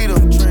like Peter.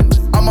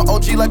 I'm an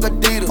OG like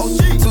Adidas.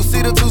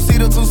 Two-seater,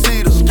 two-seater,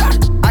 two-seater.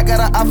 I got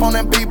an iPhone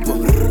and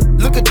beeper.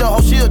 Look at your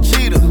hoe, she a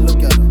cheater.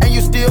 And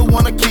you still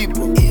wanna keep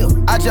her.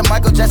 I just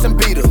Michael Jackson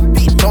beat her.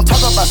 Don't talk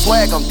about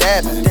swag, I'm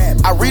dabbing.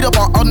 I read up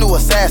on all new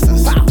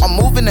assassins. I'm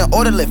moving in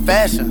orderly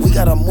fashion. We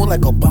gotta move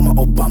like Obama.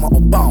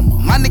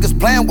 My niggas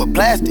playing with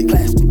plastic.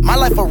 My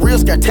life a real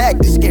scare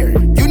tactic.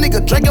 You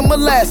nigga drinking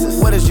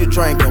molasses. What is you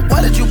drinking?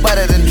 What did you buy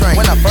that and drink?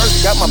 When I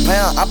first got my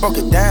pound, I broke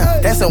it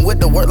down. Dancing with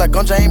the word like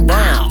I'm James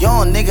Brown.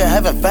 Young nigga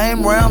having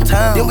fame round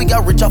town. Then we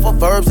got rich off of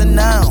verbs and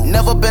nouns.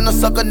 Never been a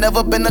sucker,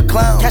 never been a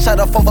clown. Cash out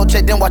a fofo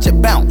check, then watch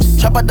it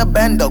bounce. Chop out the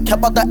bando,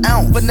 cap out the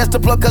ounce. Finesse the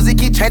plug cause he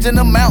keep changing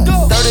the amount.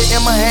 30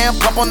 in my hand,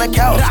 pop on the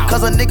couch.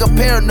 Cause a nigga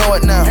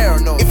paranoid now.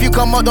 If you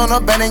come up, don't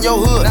abandon your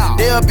hood.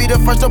 They'll be the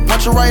first to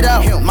punch you right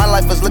out. My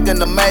life is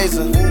looking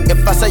amazing.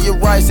 If I say you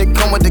rice, it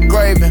come with the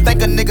gravy.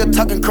 Think a nigga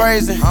talking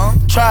crazy.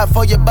 Try it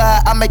for you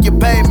buy, I make you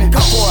pay me.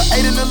 Come for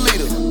 8 in a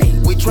liter.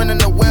 We trending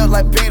the well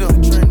like Peter.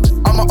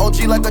 I'm an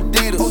OG like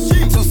Adidas.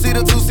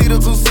 Two-seater, two-seater,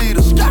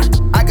 two-seater.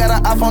 I got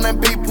an iPhone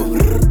and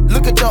beeper.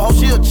 Look at your hoe,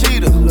 she a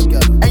cheater.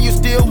 And you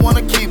still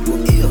wanna keep her.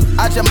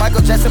 I just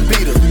Michael Jackson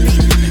beat her.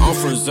 I'm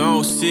from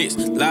zone 6,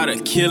 lot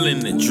of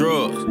killing and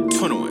drugs.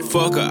 21.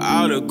 Fuck a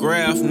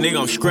autograph, nigga,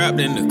 I'm scrapped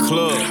in the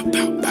club.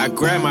 I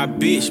grab my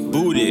bitch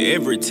booty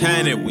every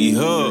time that we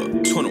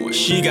hug. 21.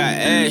 She got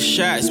ass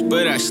shots,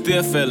 but I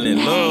still fell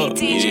in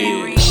love.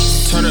 Yeah.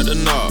 Turn up the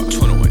knob.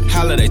 21.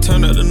 Holiday,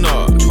 turn up the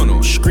knob.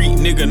 21. Street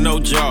nigga, no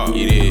job.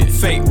 Yeah.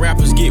 Fake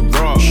rappers get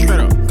robbed. Straight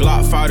up.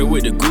 Glock fighter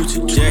with the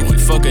Gucci jacket.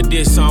 Fuck a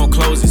diss song,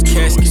 close his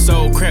casket.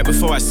 Sold crap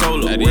before I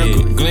sold a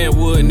record.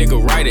 Glenwood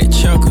nigga right at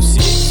Chuckles.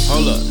 Yeah.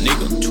 Hold up,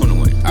 nigga.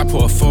 21. I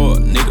pour a 4 up,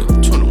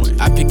 nigga. 21.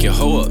 I pick your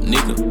hoe up,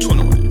 nigga.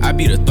 21. I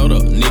beat a throat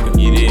up, nigga.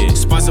 Yeah.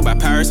 Sponsored by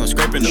Paris, I'm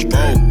scraping the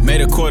bowl.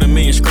 Made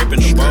 $250,000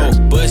 scraping the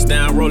bowl. Bust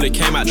down, roll it,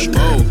 came out the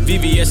bowl.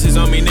 VVS is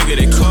on me, nigga,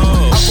 they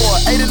cold. I pour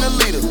 8 in a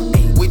liter.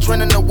 We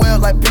trending the well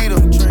like Peter.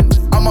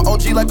 I'm an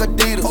OG like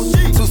Adidas.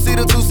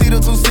 Two-seater, two-seater,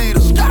 two-seater.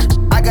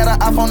 I got an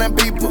iPhone and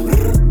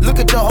beeper. Look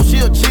at your hoe, she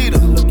a cheater.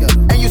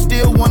 And you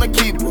still wanna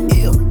keep her.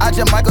 I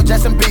just Michael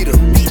Jackson beat her.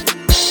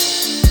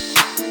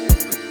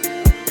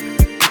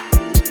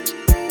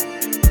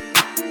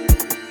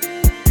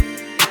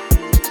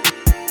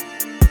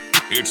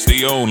 It's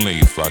the only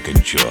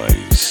fucking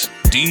choice.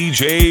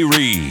 DJ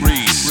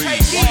Reese.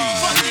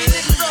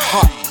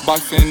 Hot.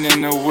 boxing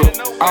in the whip.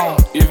 I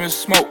don't even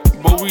smoke,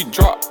 but we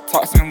drop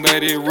tops and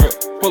let it rip.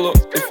 Pull up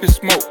if it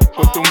smoke,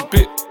 put them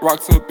big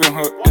rocks up in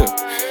her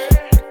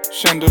ear.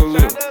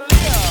 Chandelier,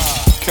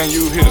 can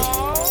you hear?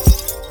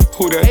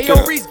 Who that there?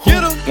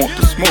 Who want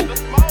the smoke?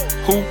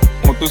 Who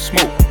want the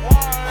smoke?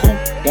 Who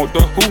want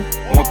the who?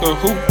 Want the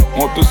who?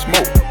 Want the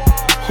smoke?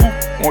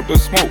 Who want the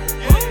smoke?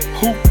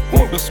 Who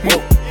want the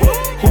smoke?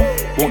 Who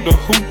want the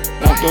who?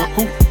 Want the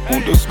who?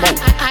 Want the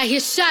smoke? I hear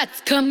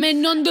shots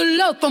coming on the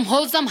low from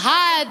hoes I'm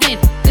hiding.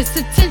 This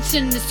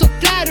attention is so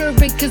flattering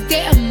cause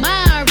they're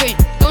admiring.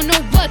 Don't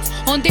know what's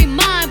on their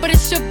mind, but it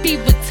should be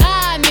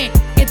retirement.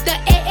 Get the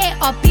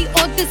AARP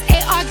or this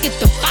AR, get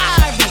the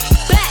firing.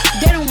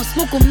 Black, they don't want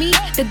smoke with me.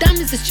 The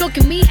diamonds is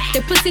choking me.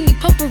 They pussy need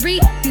potpourri.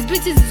 These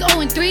bitches is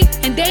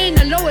 0-3, and they in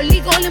the lower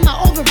league, all in my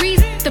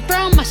ovaries. The fur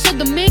on my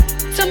shoulder, mink.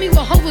 Tell me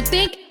what hoe would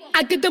think.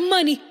 I get the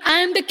money. I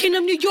am the king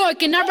of New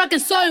York, and I rock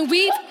and saw and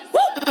weave.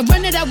 I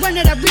run it, I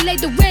relay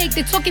the wake.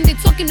 They talking,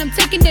 I'm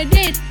taking it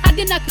in. I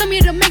did not come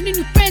here to make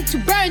new friends. To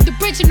burn the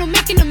bridge and no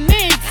making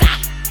amends.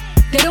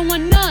 They don't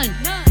want none.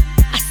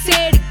 I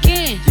say it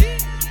again.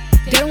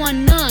 They don't want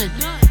none.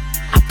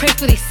 I pray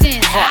for their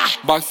sins.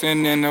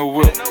 Boxing in the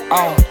whip.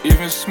 I don't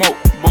even smoke,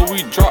 but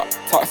we drop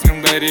tops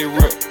and let it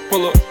rip.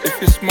 Pull up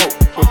if it smoke,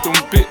 put them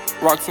big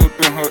rocks up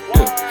in her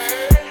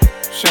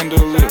ear.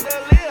 Chandelier,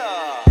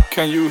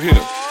 can you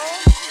hear?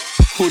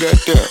 Who that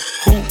there?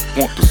 Who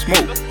want the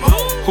smoke?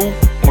 Who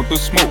want the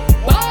smoke?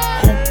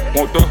 Who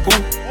want the who?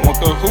 Want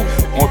the who?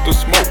 Want the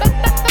smoke?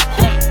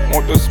 Who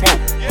want the smoke?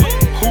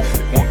 Who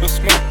want the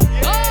smoke?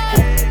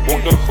 Who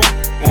want the who?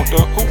 Want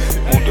the who?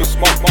 Want the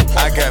smoke?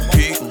 I got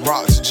big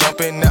rocks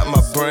jumping at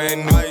my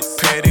brand new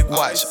Patek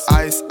watch.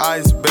 Ice,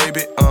 ice,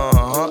 baby,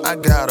 I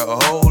got a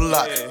whole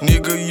lot.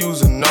 Nigga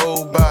using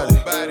nobody.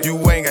 You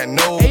ain't got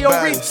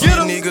nobody. These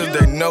niggas,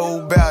 they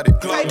know about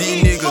it.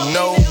 These niggas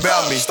know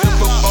about me. Step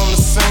up on the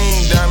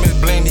scene, diamonds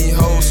bling the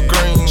whole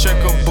screen. Check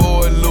a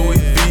boy, Louis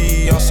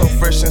V. I'm so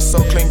fresh and so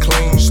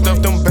clean.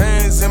 Stuff them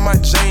bands in my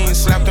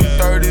jeans. Slap them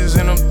 30s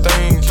in them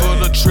things. Pull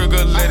the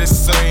trigger, let it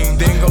sing.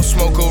 Then go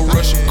smoke a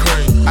Russian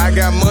cream. I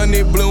got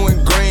money blue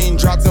and green.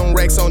 Drop them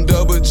racks on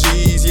double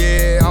G's.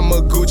 Yeah, I'm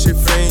a Gucci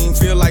fiend.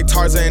 Feel like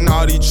Tarzan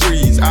all these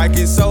trees. I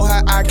get so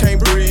high I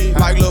can't breathe.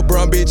 Like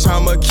LeBron, bitch,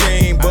 I'm a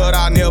king. But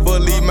I never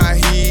leave my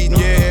heat.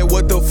 Yeah,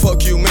 what the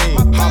fuck you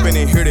mean? Hopping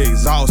in here, the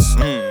exhaust.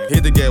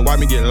 Hit the gate, why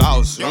me get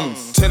lost?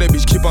 Tell that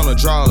bitch keep on the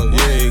draw.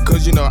 Yeah,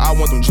 cause you know I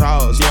want them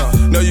draws. Yeah,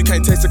 no, you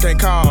can't text or can't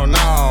call. No,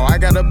 I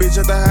got a bitch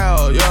at the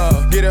house.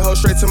 Yeah, get it hoe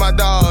straight to my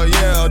dog.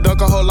 Yeah,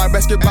 dunk a hoe like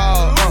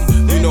basketball.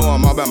 You know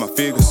I'm all about my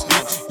figures.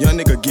 Young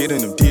nigga get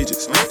in them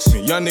digits.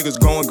 Young niggas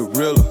going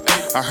gorilla.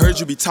 I heard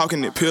you be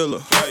talking that pillar.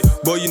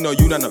 Boy, you know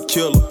you not no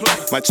killer.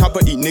 My chopper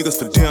eat niggas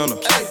for dinner.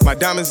 My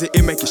diamonds,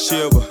 it make it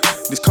shiver.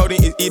 This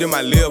codeine is eating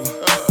my liver.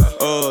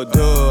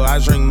 Duh, I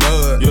drink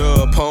mud.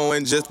 Yeah,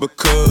 pouring just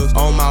because.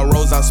 On my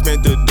rose, I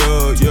spent the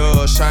dub.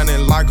 Yeah,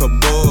 shining like a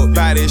bug.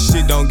 Buy this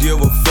shit, don't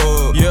give a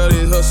fuck. Yeah,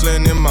 this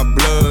hustling in my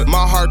blood.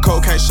 My heart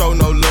cold, can't show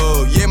no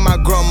love. Yeah, my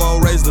grandma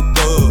raised the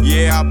thug.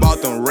 Yeah, I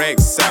bought them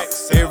racks out.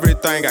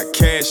 Everything got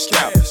cashed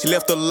out. She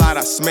left a lot,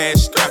 I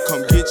smashed out.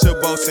 Come get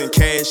your boats and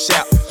cash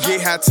out.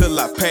 Get high till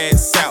I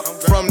pass out.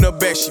 From the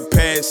back, she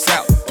pass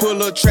out. Pull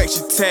her track,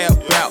 she tap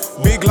out.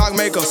 Big lock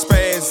make her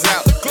spaz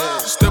out.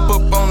 Step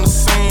up on the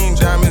scene,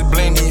 diamonds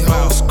bling the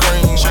whole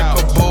screen. Check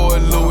a boy,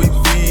 Louis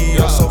V.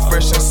 I'm so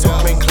fresh and so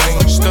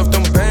clean. Stuff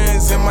them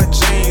bands in my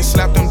jeans.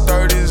 Slap them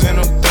 30s in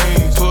them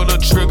things. Pull the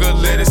trigger,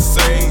 let it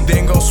sing.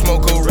 Then go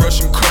smoke a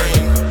Russian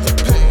cream.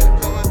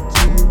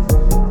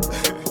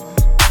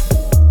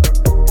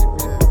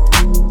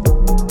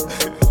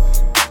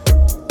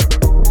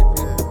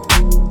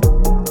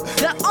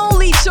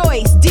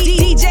 Choice,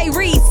 DJ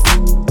Reese.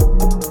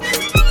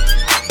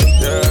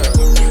 Yeah,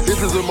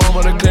 this is a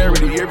moment of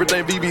clarity.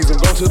 Everything VBs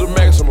and go to the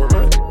maximum,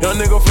 right? Young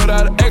nigga flat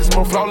out of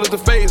eczema, flawless the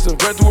face,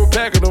 and ran through a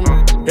pack of them.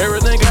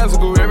 Everything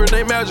classical,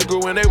 everything magical.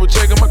 When they were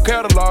checking my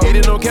catalog,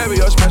 eating no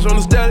caviar, smash on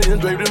the stallion,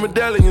 draped in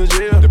medallions,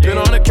 yeah. Depend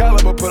on the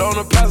caliber, put on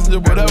the passenger,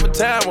 whatever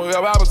time,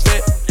 wherever I was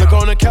at. Look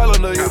on the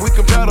calendar, yeah, we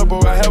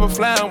compatible. I have a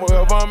flying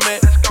wherever I'm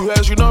at. Too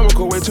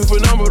astronomical, way too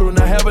phenomenal.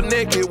 Now have a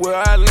naked where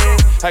I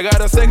land. I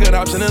got a second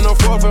option and a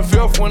fourth and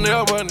fifth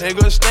whenever a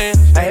nigga stand.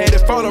 I had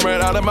it falling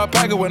right out of my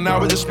pocket when I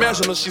was just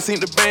smashing her. She seen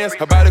the bands.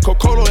 Her body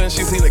Coca-Cola and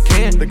she seen the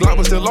can. The Glock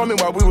was still on me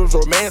while we was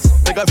romance.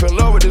 Think I fell in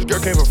love with this girl,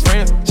 came from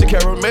France. She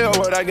caramel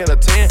when I get a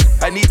 10.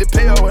 I need to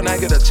pay her when I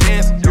get a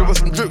chance. Give her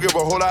some drip, give her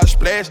a whole lot of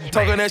splash.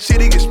 Talking that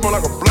shit, he get smell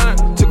like a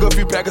blunt. Took a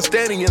few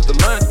Pakistani into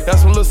lunch. Got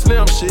some little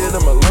slim shit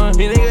in my lunch.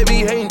 He nigga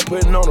be hating,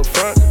 putting on the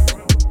front.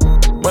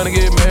 Money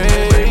get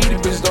made, these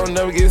bitches don't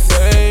never get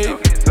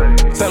saved.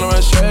 Selling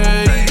around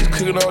shades,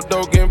 cooking up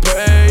dope, getting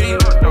paid.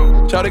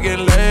 Try to get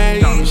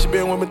laid, she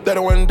been with me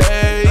 31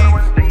 days.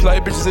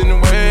 Like bitches in the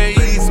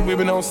ways, we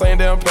been on the same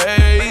damn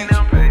page.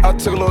 I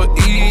took a little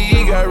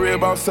E, got red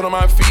bumps sit on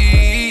my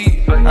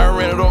feet. I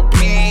ran it up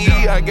P.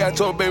 I got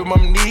told baby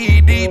mama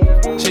knee deep.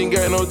 She ain't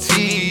got no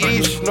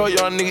teeth. She know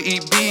y'all nigga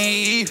eat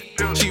beef.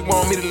 She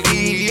want me to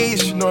leave.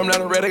 She know I'm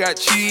not a rat, I got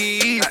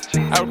cheese.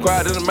 I was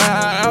quiet in my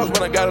house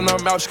when I got in her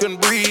mouth, she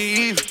couldn't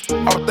breathe.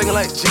 I was thinking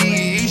like,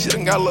 gee, she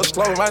done got a little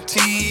slow in my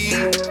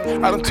teeth.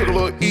 I done took a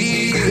little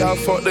E. I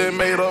fucked her and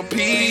made her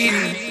pee.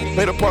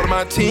 Made her part of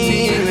my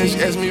team, and she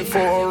asked me for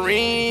a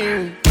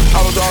ring.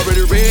 I was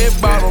already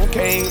red bottom,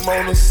 came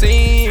on the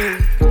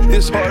scene.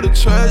 It's hard to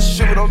trust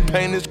you, but I'm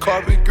painting this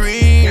carpet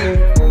green.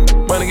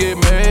 Money get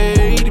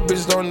made, these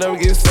bitches don't never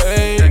get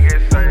saved.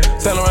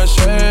 Selling my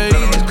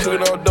shades,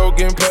 cooking on dope,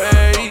 getting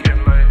paid.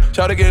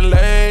 Try to get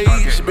laid,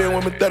 she been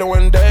with me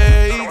 31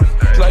 days.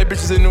 Like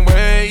bitches in the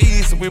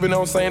ways, so we been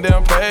on the same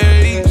damn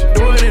page.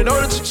 Doing it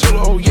on the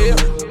chinchilla, oh yeah.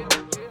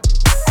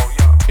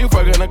 You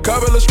fucking a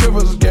couple of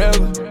strippers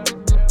together.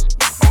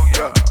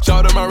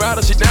 Shout out my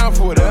rider, she down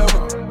for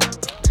whatever.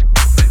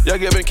 Y'all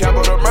giving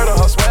capital murder,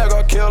 her swag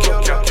or kill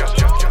her.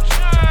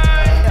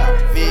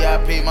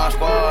 VIP my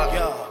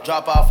squad,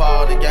 drop off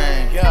all the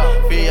game.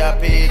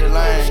 VIP the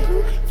lane,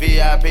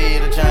 VIP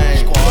the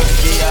chain.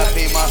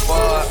 VIP my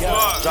squad,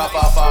 drop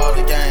off all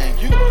the game.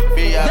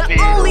 VIP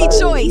the only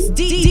choice,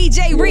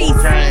 DJ Reese.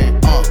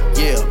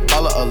 Yeah,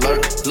 color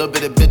alert, little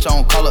bit of bitch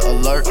on color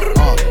alert.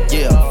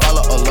 Yeah,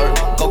 follow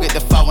alert, go get the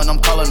file when I'm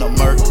calling a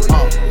murk.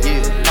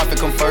 Yeah, profit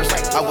come first,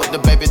 I with the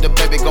baby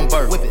gon'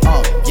 birth.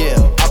 Yeah,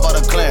 I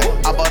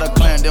bought a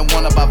clan, then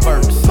one of my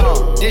verse.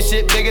 This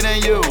shit bigger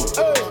than you.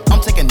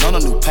 I'm taking on a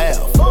new path,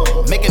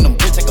 making them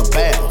bitch take a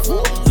bath.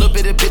 Little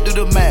bit of bit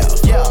through the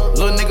mouth.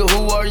 Little nigga,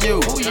 who are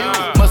you?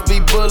 Must be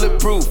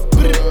bulletproof.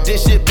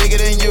 This shit bigger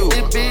than you.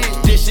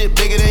 This shit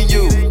bigger than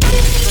you.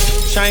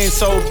 Chain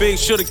so big,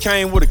 shoulda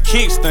came with a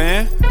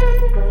kickstand.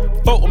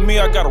 Fuck with me,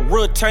 I got a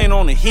retain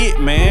on the hit,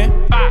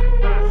 man.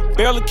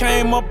 Barely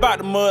came up out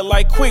the mud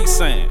like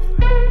quicksand.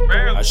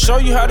 I show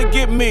you how to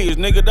get meals,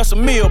 nigga, that's a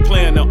meal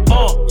plan now.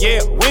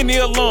 Yeah, Winnie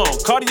alone.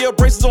 Cartier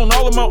braces on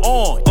all of my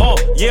arms.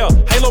 Yeah,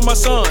 Halo my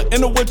son.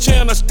 In the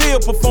wheelchair and I still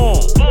perform.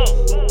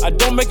 I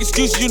don't make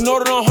excuses, you know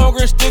that I'm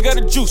hungry and still got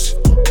the juice.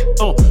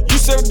 You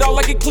set it out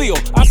like a Clio,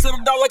 I set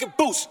it out like a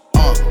Boost.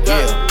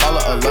 Yeah,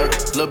 color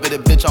alert, little bit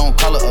of bitch on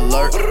color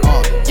alert.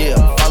 Yeah,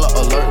 follow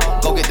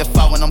alert, go get the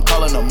file when I'm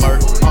calling a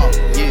murk.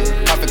 Yeah,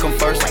 profit come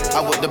first,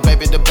 I with the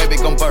baby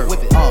gon' birth.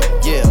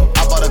 Yeah,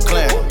 I bought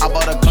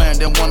a clan,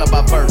 then one of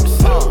my verse.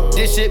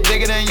 This shit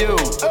bigger than you.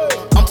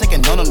 I'm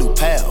taking on a new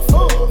path,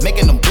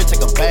 making them bitch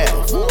take a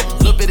bath.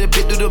 Little bit of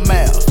bit through the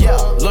mouth.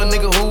 Little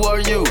nigga, who are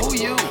you?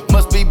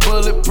 Must be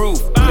bulletproof.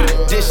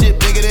 This shit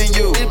bigger than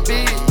you.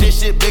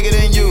 This shit bigger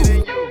than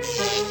you.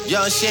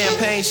 Young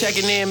champagne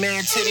checking in,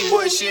 man. Titty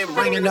boy shit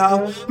ringing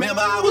off.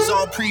 Remember I was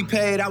on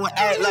prepaid, I would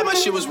act like my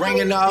shit was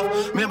ringing off.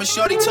 Remember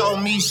shorty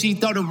told me she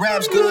thought the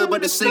rap's good,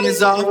 but the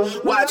singing's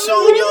off. Watch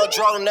on your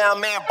drone now,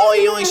 man. Boy,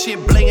 you ain't shit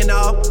blinging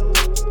off.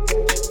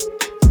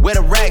 Where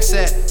the racks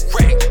at?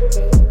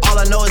 All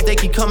I know is they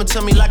keep coming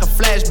to me like a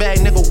flashback,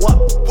 nigga.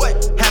 What?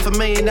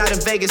 $500,000 out in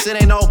Vegas, it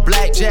ain't no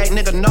blackjack,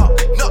 nigga. No.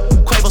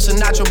 Quavo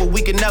Sinatra, but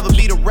we can never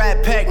be the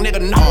Rat Pack,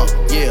 nigga. No.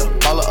 Yeah,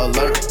 color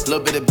alert,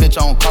 little bit of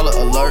bitch on color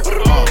alert.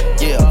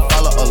 Yeah,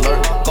 follow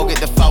alert, go get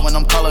the file when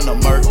I'm calling a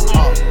murk.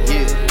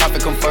 Yeah,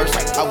 profit come first,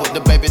 I with the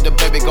baby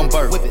gon'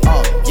 birth.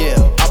 Yeah,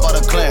 I bought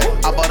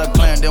a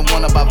clan, then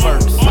one of my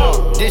verse.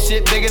 This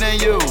shit bigger than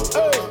you.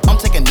 I'm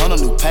taking on a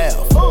new path,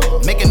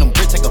 making them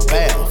bitch take a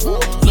bath.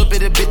 Little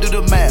bit of bit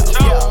through the mouth.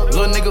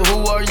 Little nigga,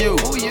 who are you?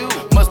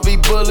 Must be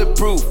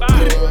bulletproof.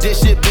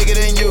 This shit bigger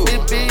than you.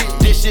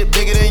 This shit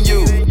bigger than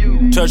you.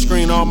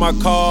 Touchscreen on my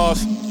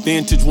cars,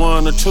 vintage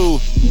 1 or 2.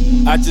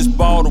 I just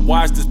bought a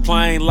watch that's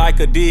plain like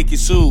a Dickie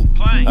suit.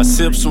 I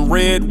sipped some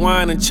red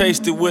wine and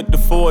chased it with the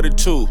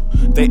 42.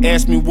 They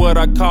asked me what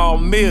I call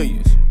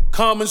millions.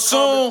 Coming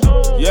soon,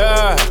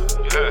 yeah.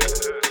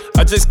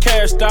 I just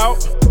cashed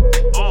out.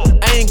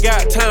 I ain't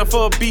got time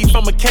for a beef,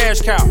 I'm a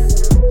cash cow.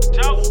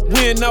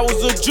 When I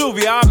was a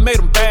juvie, I made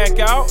them back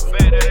out.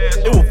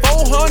 It was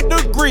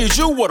 400 degrees,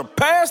 you would've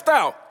passed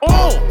out.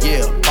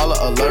 Yeah, color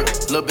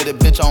alert, little bit of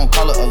bitch on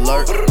color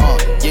alert.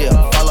 Yeah,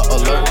 follow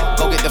alert,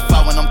 go get the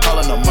file when I'm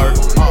calling a murk.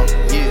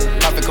 Yeah,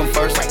 profit come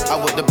first, I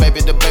with the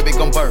baby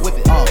gon' birth.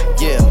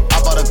 Yeah,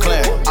 I bought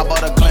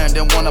a clan,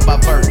 then one of my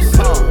verse.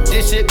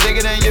 This shit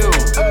bigger than you.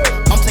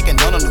 I'm taking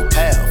on a new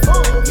path,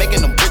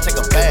 making them bitch take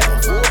a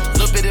bath.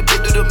 Little bit of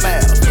bit through the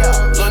mouth.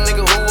 Little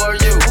nigga, who are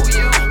you?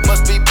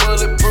 Must be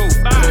bulletproof.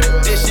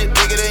 This shit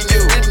bigger than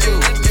you.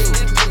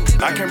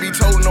 I can't be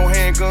told no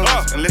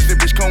handguns unless the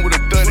bitch come with a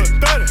 30.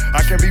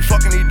 I can't be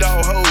fucking these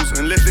dog hoes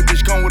unless the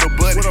bitch come with a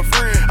buddy.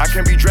 I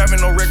can't be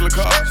driving no regular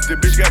cars. The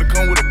bitch gotta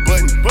come with a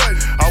button.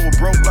 I was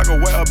broke like a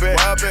wild bat.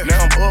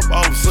 Now I'm up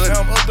all of a sudden.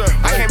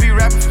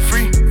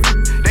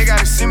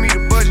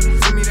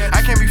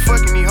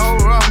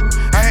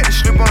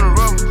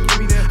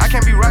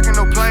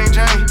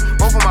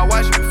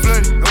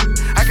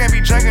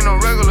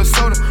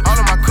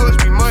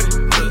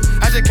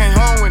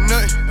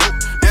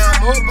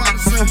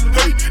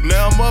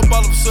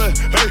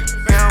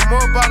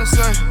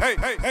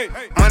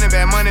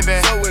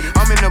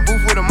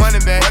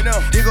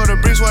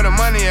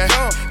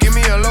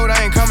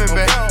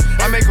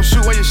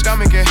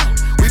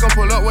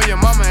 up where your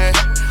mama at.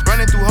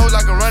 Running through hoes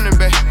like a running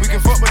back. We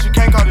can fuck, but you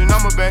can't call the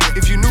number back.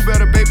 If you knew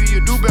better, baby, you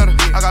do better.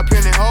 I got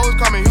plenty hoes,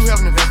 call me Hugh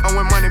Hefner. I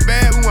went money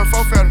bad, who went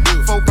 4 fatter?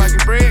 4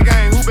 pocket bread,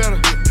 gang, who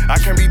better? I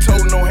can't be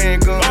told no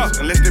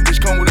handguns unless the bitch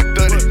come with a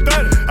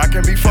 30. I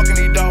can't be fucking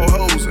these dog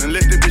hoes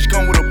unless the bitch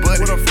come with a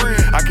buddy.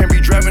 I can't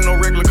be driving no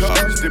regular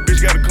cars. The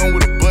bitch gotta come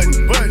with a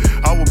button.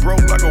 I was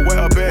broke like a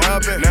wild bat.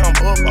 Now I'm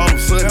up all of a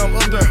sudden.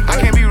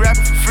 I can't be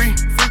rapping for free.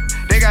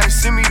 They gotta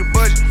send me the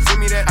budget.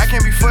 I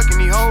can't be fucking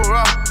these hoes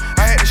raw.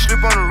 I had to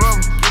slip on the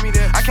rubber.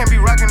 I can't be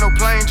rocking no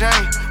plain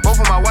Jane. Both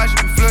of my watches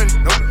be flooded.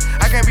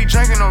 I can't be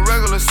drinking no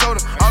regular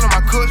soda. All of my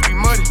cups be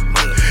muddy.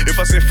 If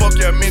I said fuck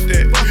yeah, I meant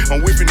that.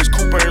 I'm whipping this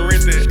coupe, I ain't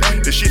rent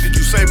that. The shit that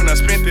you saving, I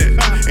spent that.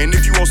 And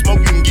if you want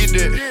smoke, you can get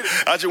that.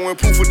 I just went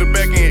poof with the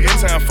back end. Every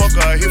time fuck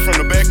her, I hit from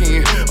the back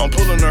end. I'm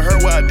pulling her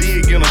where I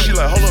did get her. She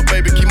like, hold up,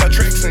 baby, keep my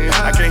tracks in.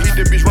 I can't hit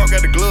that bitch, rock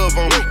got the glove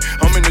on me.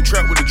 I'm in the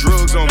trap with the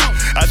drugs on me.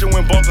 I just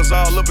went bonkers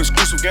all up,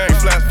 exclusive game.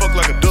 Flash fuck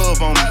like a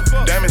dove on me.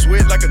 Diamonds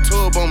wet like a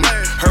tub on me.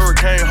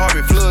 Hurricane,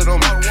 Harvey flood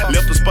on me.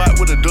 Left the spot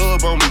with a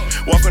dub on me.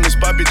 Walk on the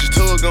spot, bitches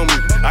tug on me.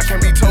 I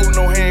can't be told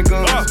no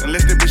handguns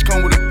unless the bitch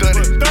come with a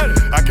 30.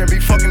 I can't be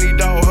fucking these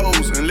dog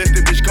hoes unless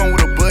the bitch come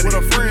with a buddy.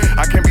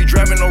 I can't be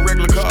driving no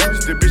regular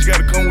cars. The bitch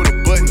gotta come with a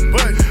button.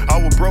 I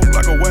was broke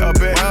like a wild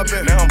bat.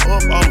 Now I'm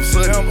up all of a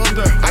sudden.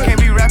 I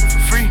can't be rapping for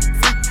free.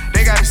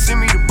 They gotta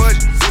send me the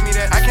budget.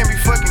 I can't be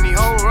fucking these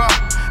hoes raw.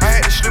 I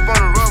had to slip on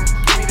the rubber.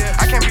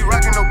 I can't be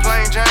rocking no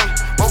plain Jane.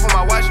 Both of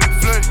my watches be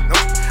flooded.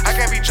 I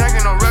can't be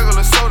drinking no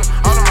regular soda.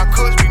 All of my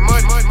cups be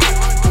muddy.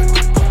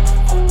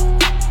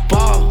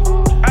 Ball,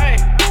 ayy,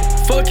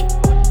 fuck it.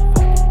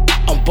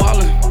 I'm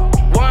ballin'.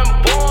 One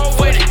born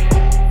with it.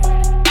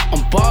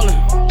 I'm ballin'.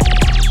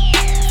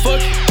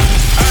 Fuck it.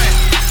 Ayy,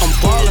 I'm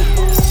ballin'.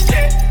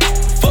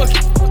 Fuck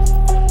it.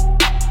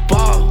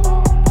 Ball.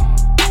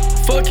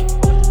 Fuck it.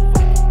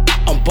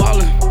 I'm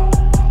ballin'.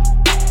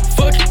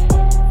 Fuck it.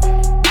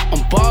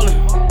 I'm ballin'.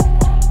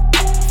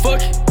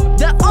 Fuck it.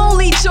 The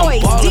only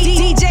choice,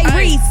 DJ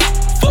Reese.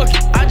 Fuck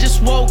it. I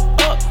just woke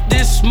up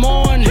this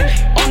morning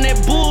on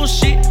that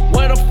bullshit.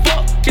 Where the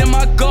fuck am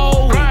I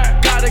going?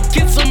 Gotta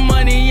get some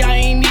money, I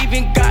ain't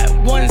even got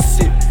 1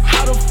 cent.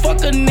 How the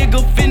fuck a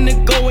nigga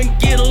finna go and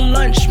get a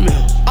lunch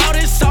meal? All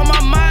this on my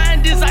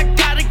mind is I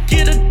gotta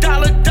get a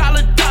dollar.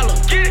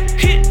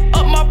 Hit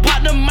up my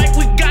partner Mike,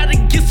 we gotta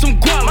get some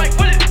guala.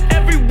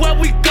 Everywhere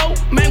we go,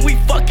 man, we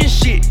fucking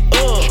shit.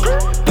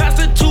 Pass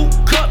her 2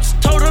 cups,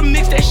 told her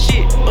mix that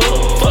shit.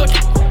 Fuck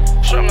it.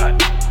 So I'm like,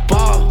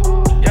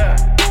 ball. Yeah.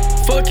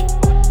 Fuck it.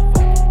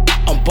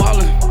 I'm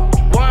ballin'.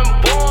 One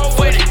born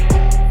with it.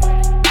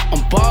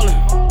 I'm ballin'.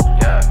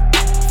 Yeah.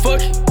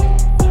 Fuck it.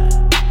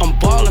 I'm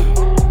ballin'.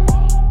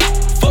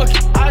 Fuck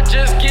it. I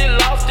just get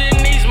lost in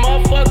these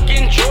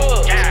motherfucking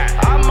drugs. Yeah.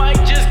 I might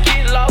just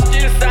get lost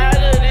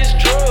inside of this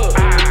drug.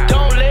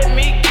 Don't let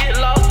me get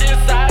lost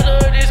inside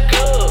of this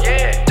club.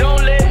 Yeah.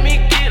 Don't let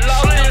me get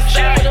lost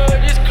inside of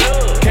this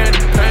club. Candy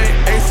paint,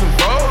 ain't some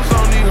rolls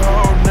on these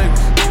whole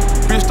niggas.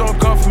 Bitch don't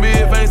come for me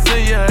if I ain't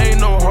seen ya, ain't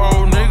no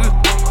whole nigga.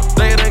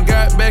 They done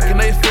got back in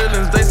they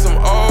feelings, they some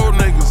old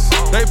niggas.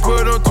 They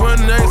put on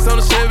 28s on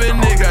the Chevy,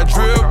 nigga, I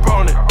drip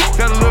on it.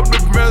 Got a little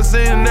bit of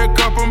medicine in that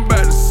cup, I'm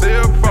about to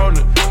sip on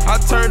it. I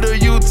turned a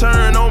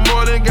U-turn on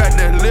more than got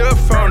that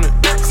lift on it.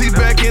 See,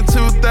 back in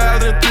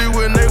 2003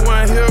 when they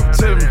weren't hip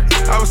to me,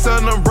 I was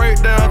selling them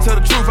breakdown, tell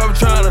the truth, I was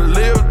trying to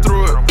live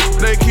through it.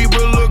 They keep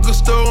a liquor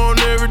store on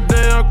every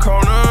damn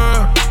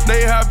corner.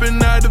 They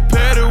hopping out the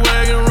paddy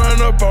wagon,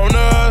 run up on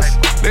us.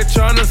 They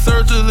tryna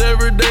search us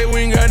every day,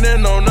 we ain't got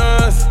nothing on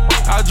us.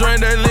 I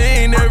drink that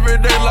lean every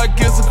day like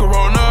it's a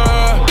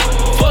Corona.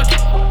 Fuck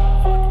it.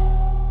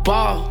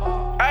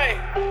 Ball. Ayy.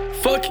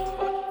 Fuck it.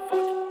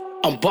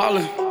 I'm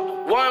ballin'.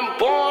 One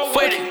born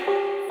with it.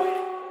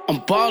 I'm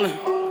ballin'.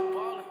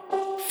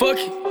 Fuck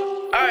it.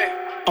 Ayy.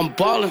 I'm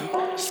ballin'.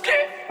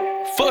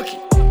 Fuck it.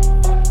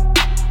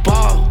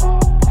 Ball.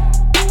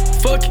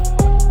 Fuck it.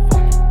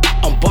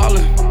 I'm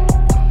ballin'.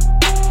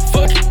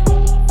 Fuck it.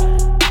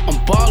 I'm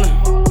ballin'.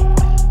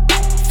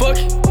 Fuck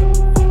it.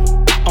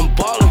 I'm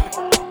ballin'.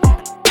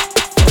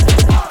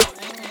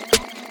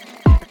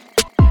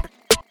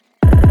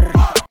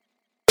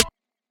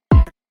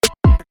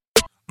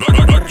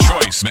 The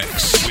Choice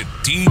Mix with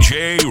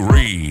DJ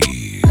Reese.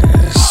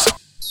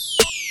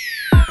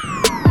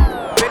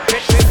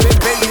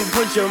 Make you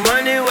put your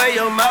money where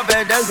your mouth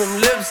at, that's some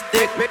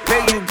lipstick.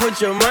 Make you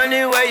put your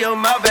money where your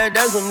mouth at,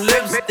 that's some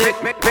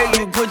lipstick. Make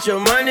you put your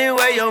money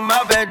where your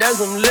mouth at, that's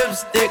some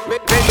lipstick.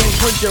 Make you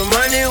put your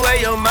money where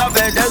your mouth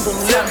at, that's some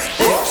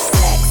lipstick.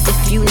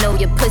 If you know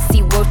your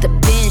pussy worth a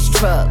Benz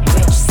truck,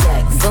 rich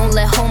sex. Don't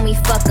let homie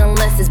fuck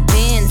unless it's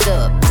Benz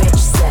up, rich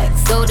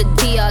sex. Go to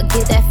DR,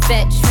 get that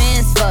fat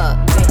transfer,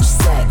 rich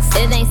sex.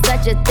 It ain't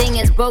such a thing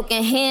as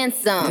broken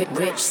handsome,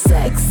 rich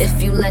sex.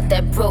 If you let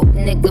that broke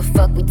nigga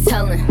fuck, we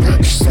tellin',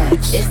 rich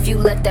sex. If you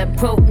let that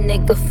broke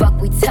nigga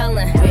fuck, we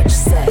tellin', rich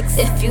sex.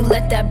 If you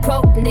let that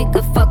broke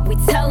nigga fuck, we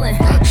tellin',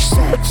 rich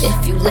sex.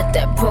 If you let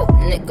that broke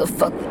nigga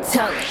fuck, we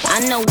tellin'.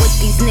 I know what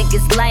these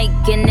niggas like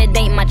and it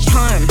ain't my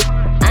charm.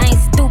 I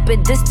ain't stupid,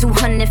 Cupid, this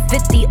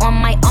 250 on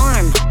my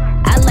arm.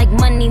 I like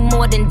money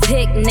more than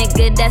dick,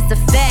 nigga, that's a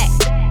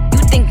fact. You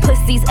think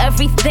pussy's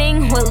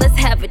everything? Well, let's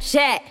have a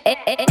chat.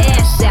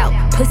 Ash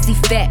out, pussy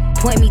fat,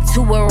 point me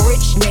to a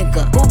rich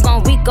nigga. Who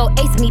gon' Rico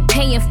ace me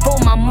paying for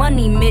my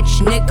money,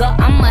 Mitch nigga?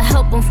 I'ma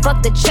help him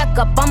fuck the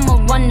checkup,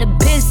 I'ma run the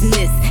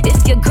business.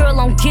 If your girl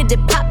don't get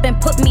it poppin',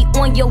 put me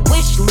on your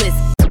wish list.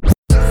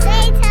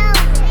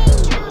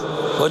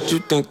 What you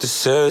think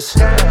this is?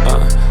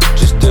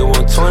 Just did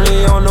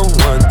 120 on the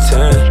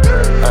 110.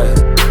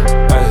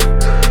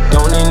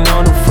 Don't need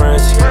no new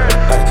friends.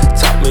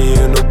 Top me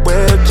in the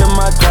web, just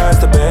my guys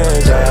the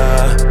bed.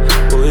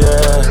 Oh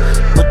yeah.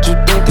 What you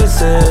think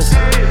this is?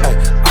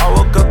 I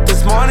woke up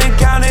this morning,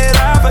 counted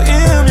out for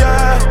him,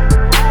 yeah.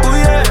 Oh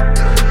yeah.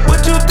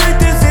 What you think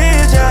this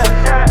is, yeah?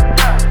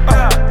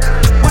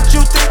 What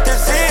you think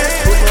this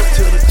is? Pull up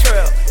to the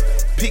trap,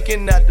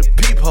 peeking out the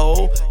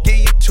peephole. Give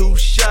you 2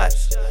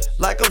 shots,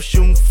 like I'm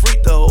shooting free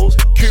throws.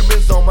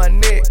 Cubans on my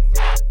neck,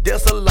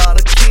 that's a lot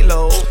of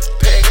kilos.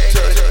 Pack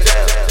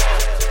touchdown.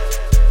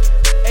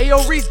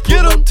 Ayo, Reese,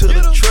 get him. Pull up to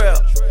the trap,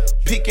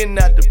 peeking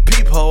out the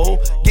peephole.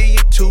 Give you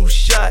 2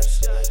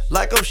 shots,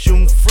 like I'm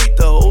shooting free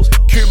throws.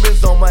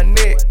 Cubans on my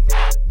neck,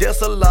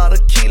 that's a lot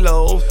of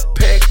kilos.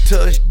 Pack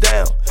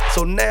touchdown,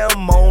 so now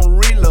I'm on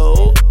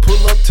reload.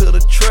 Pull up to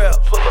the trap,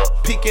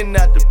 peeking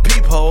out the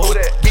peephole.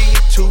 Give you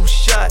 2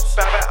 shots,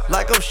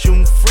 like I'm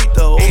shooting free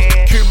throws.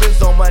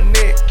 Cubans on my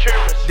neck,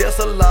 that's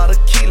a lot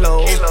of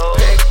kilos.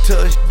 Pack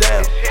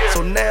touchdown,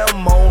 so now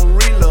I'm on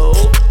reload.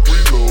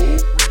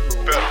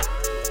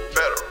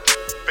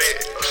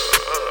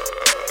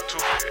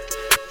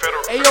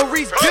 Ayo,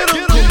 Reese, get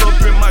him. Pull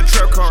up in my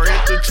trap car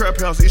at the trap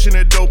house, itching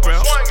that dope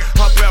out.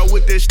 Hop out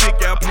with that stick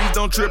out, please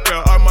don't trip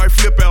out. I might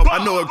flip out.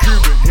 I know a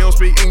Cuban, he don't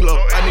speak English.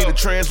 I need a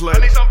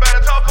translator.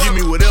 Give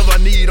me whatever I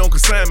need on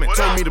consignment.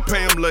 Told me to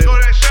pay him later.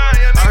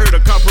 I heard a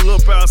cop pull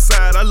up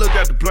outside. I looked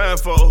at the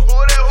blindfold.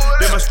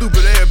 Then my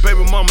stupid ass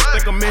baby mama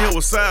think I'm in here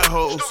with side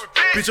hoes.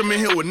 Bitch, I'm in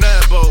here with 9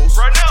 bows.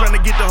 Trying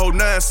to get the whole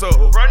 9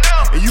 soul.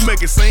 And you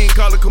make it seem,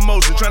 call it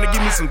commotion. Trying to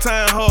give me some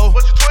time, ho.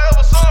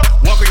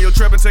 Walk in your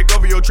trap and take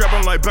over your trap.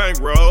 I'm like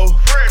bankroll.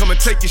 Come and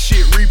take your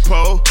shit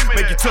repo.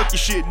 Make you tuck your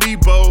shit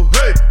Debo.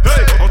 Hey,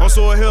 hey. I'm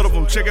so ahead of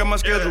them. Check out my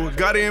schedule.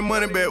 Got in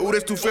money back. Ooh,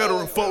 that's too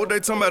federal. Fuck what they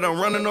talking about. I'm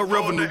running no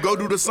revenue. Go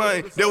do the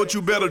same. That's what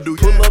you better do.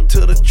 Pull up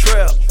to the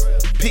trap,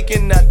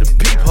 peeking out the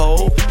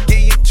peephole. Give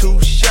you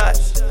 2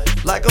 shots,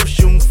 like I'm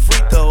shooting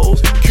free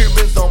throws.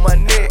 Cubans on my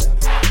neck,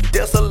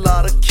 that's a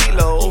lot of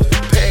kilos.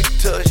 Pack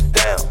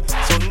touchdown,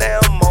 so now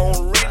I'm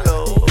on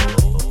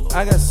reload.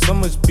 I got so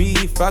much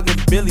beef, I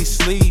could barely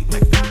sleep.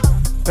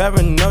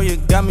 Paranoia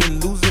got me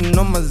losing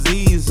on my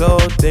Z's all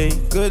day.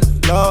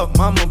 Good Lord,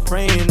 mama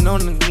praying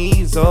on the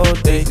knees all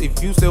day.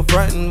 If you still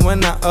frontin'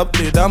 when I up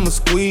it, I'ma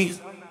squeeze.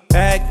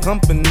 Bad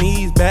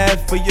companies,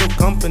 bad for your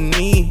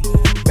company.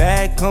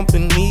 Bad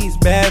companies,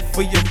 bad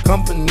for your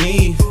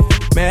company.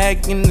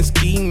 Mag in the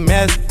ski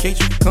mask in case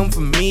you come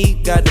for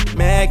me. Got a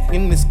mag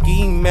in the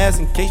ski mask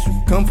in case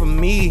you come for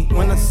me.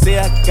 When I say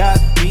I got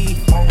beef,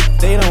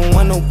 they don't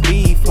want no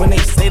beef. When they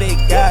say they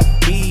got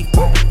beef,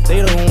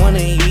 they don't wanna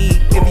eat.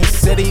 If he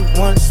said he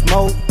want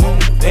smoke,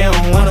 they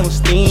don't want no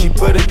steam. She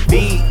put a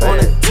B on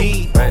a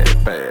T.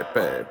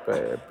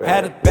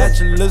 Had a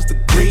bachelor's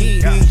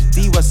degree,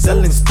 PhD while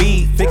selling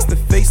speed. Fix the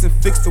face and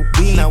fix the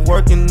weed. Now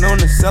working on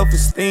the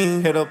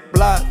self-esteem. Hit a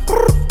block,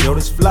 yo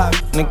this flock.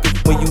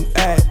 Nigga, where you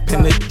at?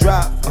 Pin the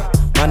drop.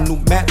 My new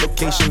map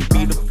location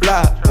be the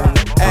block on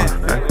the app.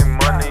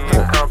 Money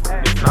and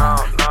company,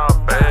 nah,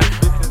 bad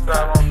bitches,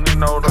 I don't need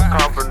no the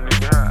company.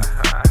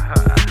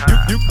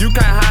 You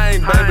can't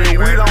hang, baby.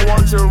 We don't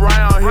want you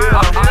around here.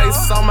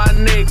 Ice on my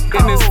neck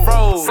and it's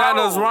froze.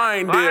 Santa's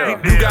reindeer.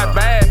 You got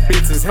bad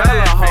bitches,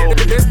 hella hoes.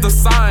 It's the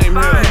same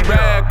here.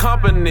 Bad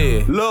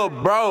company, little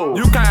bro.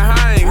 You can't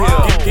hang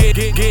here.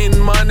 Getting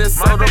money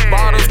so the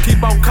bottles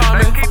keep on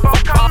coming.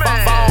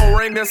 Phone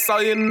ringing so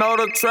you know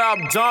the trap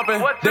jumping.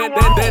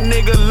 That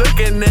nigga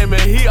looking at me,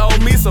 he owe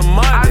me some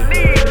money.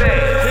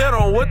 Hit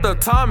him with the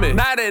tummy.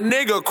 Now that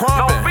nigga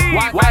crumping.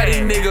 Why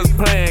these niggas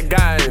playing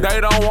games? They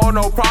don't want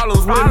no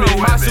problems with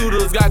me. My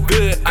shooters got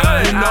good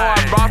aim. You know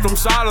I brought them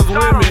shotters with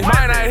me.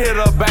 Might not hit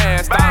a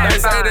bad stop. They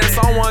say that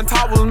someone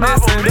top was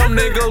missing. Them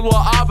niggas were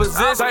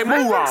opposition. They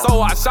move on.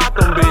 So I shot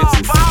them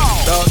bitches.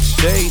 Dark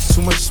shades,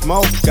 too much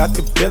smoke. I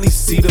could barely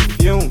see the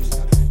fumes.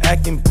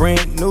 Acting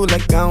brand new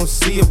like I don't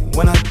see it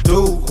when I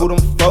do. Who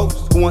them folks?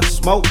 Who want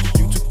smoke?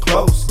 You too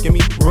close. Give me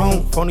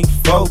room. Phony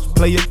folks.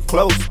 Play it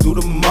close. Do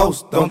the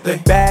most, don't they?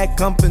 Bad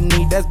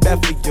company, that's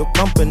bad for your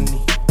company.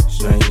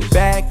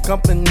 Bad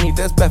company,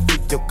 that's bad for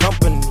your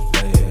company.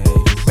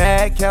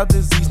 Mad cow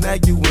disease, now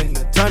you in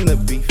a ton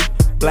of beef.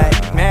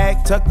 Black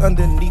mag tucked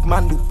underneath my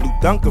new blue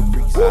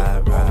dungarees.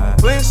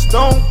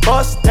 Flintstone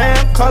bust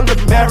down, color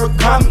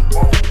Murakami.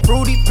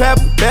 Fruity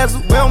Pebble,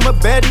 Basil, Wilma,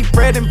 Betty,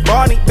 Fred, and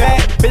Barney.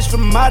 Bad bitch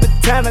from out of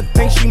town, I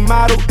think she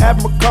model at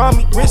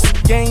McCarmy.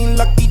 Wrist game,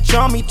 Lucky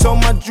Charmy, told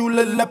my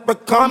jeweler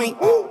leprechaun me.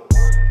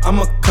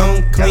 I'ma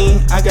come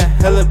clean, I got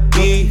hella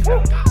beef.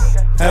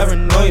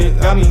 Paranoia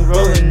got me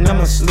rolling up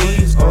my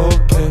sleeves,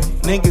 okay.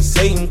 Niggas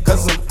hating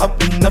cause I'm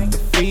upping up the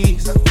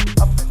fees.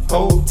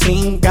 Whole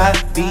team got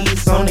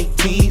these on their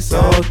tees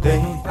all day.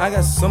 I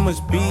got so much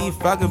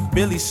beef, I could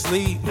barely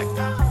sleep.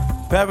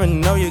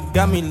 Paranoia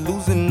got me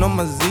losing on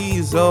my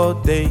Z's all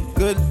day.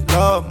 Good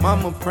Lord,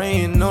 mama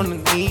praying on the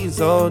knees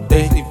all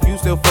day. If you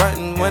still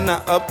frontin' when I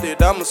upped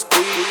it, I'ma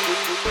squeeze.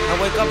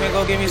 I wake up and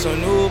go get me some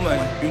new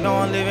money. You know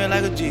I'm living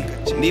like a G.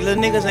 These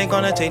little niggas ain't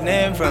gonna take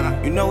nothing from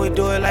me. You know we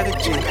do it like a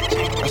G.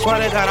 I swear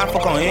to God, I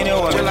fuck on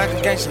anyone. Just like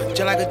a gangster,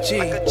 just like a G.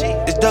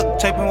 It's duct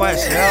tape and white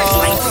cell.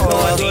 You know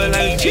I do it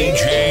like a G.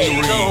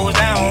 G's up, hold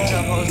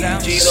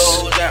down. G's up,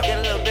 hold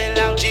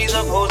down. G's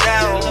up, hold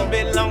down.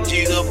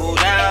 G's up, hold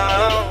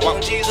down.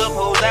 Walk G's up,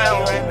 hold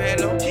down.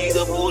 G's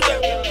up, hold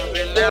down.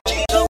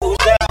 G's up, hold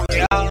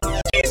down.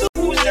 G's up,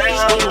 hold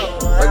down.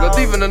 Like a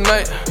thief in the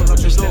night.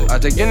 I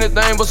take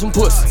anything but some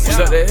pussy. She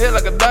suck that head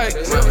like a dyke.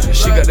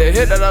 She got that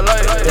head that I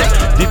like.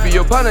 Deep in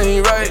your partner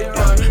ain't right.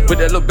 Put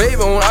that little baby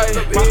on ice.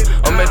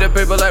 I'll make that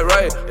paper like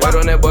right. White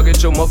on that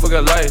bucket, your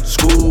motherfucker light.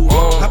 School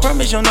on. I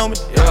promise you know me.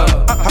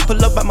 I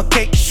pull up by my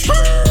cake.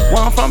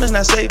 Where I'm from is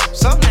not safe.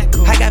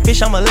 I got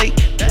fish on my lake.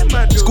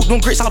 Scoop them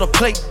grits out the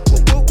plate.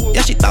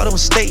 Yeah, she thought it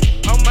was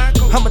steak.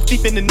 I'm a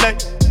thief in the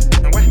night.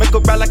 Make her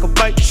ride like a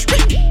bike.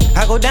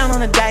 I go down on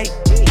the dike.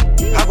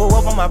 I go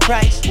up on my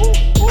price.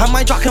 I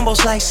might drop Kimbo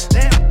Slice.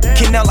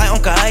 King out like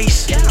Uncle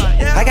Ice.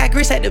 I got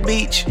grits at the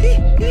beach.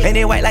 And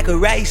they white like a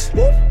rice.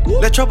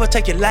 Let trouble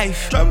take your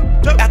life.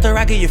 After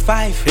I give you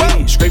 5.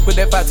 Hey, straight put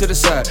that 5 to the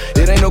side.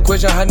 It ain't no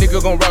question how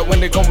nigga gon' rock when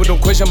they come with them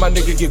questions. My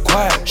nigga get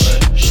quiet.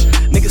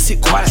 Nigga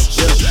sit quiet.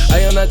 Yeah. I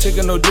am not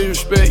taking no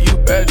disrespect. You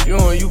bad, you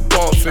on, you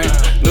gon' fake.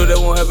 Know that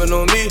won't happen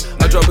on me.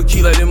 I drop a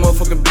key like that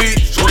motherfucking beat.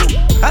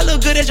 I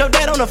look good as your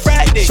dad on a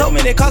Friday. So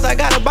many cars I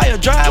gotta buy a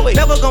driveway.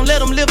 Never gon' let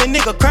them live in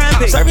nigga crime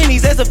pay. Serving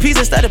these SOPs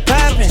instead of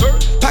popping.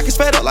 Pockets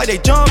fed up like they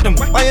jumped them.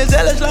 Why you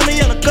zealous like me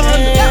on a gun?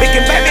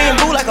 Making baby and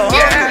boo like a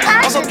hundred.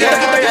 I'm so good.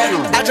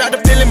 I tried to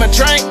fill in my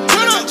drink.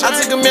 I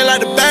took a meal out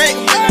the bank.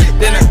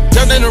 Then I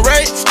jumped in the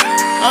race.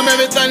 I'm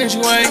everything that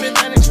you ain't.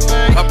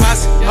 My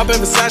posse, hop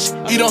in Versace,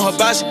 eat on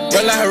hibachi,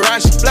 run like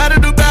Hirashi. Fly to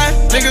Dubai,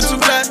 nigga too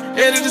fly,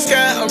 head to the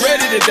sky, I'm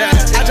ready to die.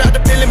 I tried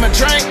to fill in my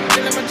drink.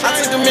 I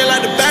took a meal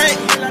out the bank.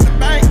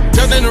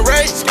 Jumped in the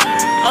race.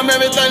 I'm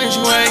everything that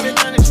you ain't.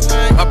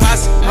 My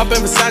posse, hop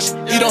in Versace,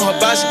 eat on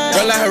hibachi,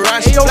 run like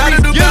Hirashi. Fly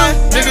to Dubai,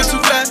 nigga too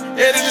fly,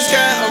 head to the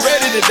sky, I'm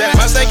ready to die.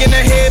 My steak in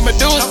the head,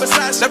 Medusa.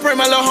 Let's pray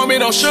my little homie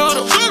don't shoot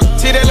him.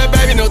 See that little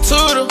baby, no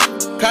tutor.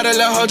 Caught that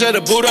little hoe just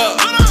to boot up.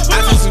 I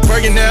just was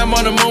working now, I'm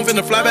on the moon,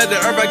 finna fly back to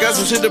Earth, I got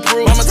some shit to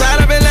prove. I'm tired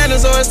of Atlanta,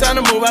 so it's time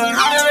to move. I done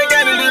already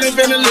got it, and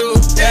finna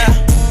lose. Yeah.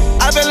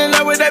 I fell in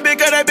love with that bitch,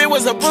 cause that bitch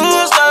was a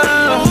booster.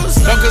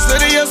 Don't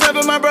consider yourself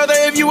my brother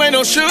if you ain't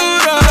no shooter.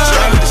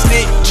 Stranger with the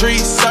stick, tree,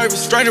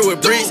 service, stranger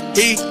with bricks.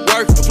 He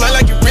work, play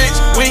like you rich,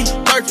 we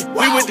perfect.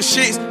 We with the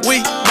shits, we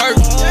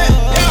perfect.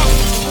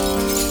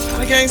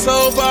 I came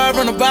so far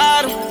from the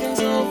bottom. Used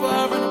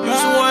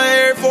to want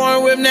every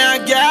foreign whip, now I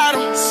got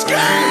him.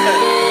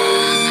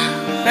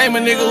 Name a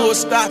nigga who'll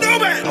stop me.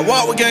 I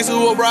walk with gangsters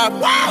who'll rob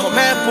me. I'm a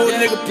man full of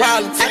nigga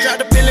problems. I tried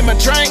to fill in my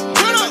drink.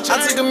 I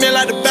took a meal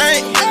out the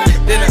bank.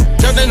 Then I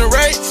jumped in the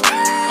race.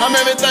 I'm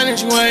everything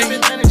that you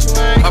ain't.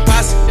 My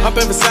posse, hop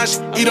in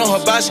Versace, eat on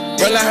hibachi,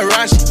 run like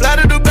Hirashi.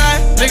 Fly to Dubai,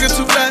 nigga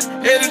too fly,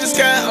 head to the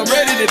sky, I'm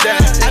ready to die.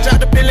 I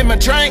tried to fill in my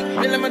drink.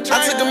 I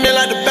took a meal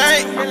out the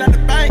bank.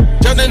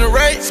 Jumped in the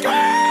race.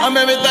 I'm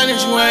everything that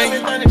you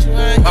ain't.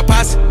 My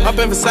posse, hop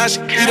in Versace,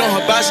 eat on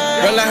hibachi,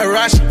 run like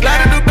Hirashi.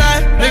 Fly to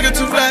Dubai, nigga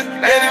too fly,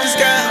 head to the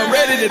sky, I'm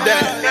ready to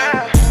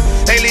die.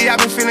 Lately I've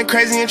been feeling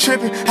crazy and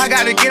tripping. I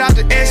gotta get out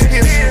the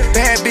S-pills.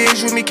 Bad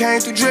bitch with me came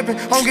through dripping.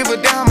 Don't give a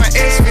damn my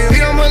S-pills.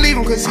 He don't believe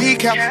him cause he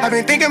cap. I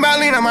been thinking about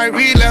lean, I might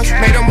relapse.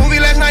 Made a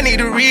movie last night, need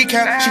to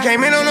recap. She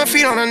came in on her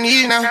feet, on her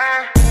knees now.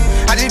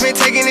 I just been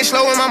taking it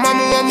slow and my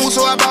mama won't move,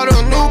 so I bought her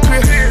a new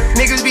crib.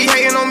 Niggas be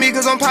hating on me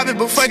cause I'm poppin',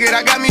 but fuck it,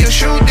 I got me a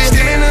shoe disc.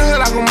 Still in the hood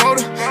like a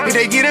motor. If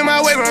they get in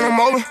my way, run them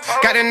over.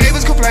 Got the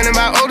neighbors complaining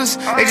about odors.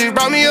 They just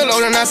brought me a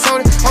load and I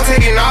sold it. I'm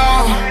taking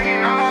all.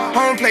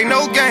 I don't play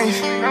no games.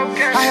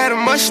 I had a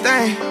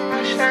Mustang,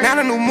 now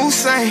the new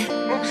Mustang.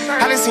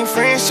 I done seen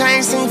friends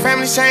change, seen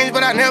family change,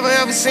 but I never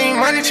ever seen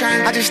money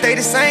change. I just stay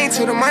the same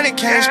till the money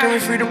came. Screaming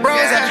free the bros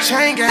at the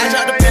chain gang. I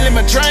tried to fill in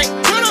my drink.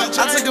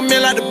 I took a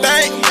meal out the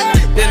bank.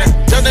 Then I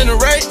jumped in the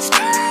race.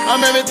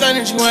 I'm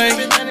everything that you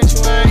ain't.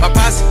 My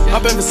posse,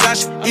 hop in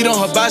Versace, eat on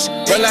hibachi,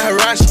 run like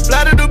Hirashi.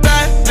 Fly to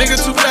Dubai, nigga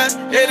too fly,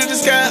 head to the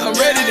sky, I'm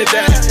ready to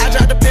die. I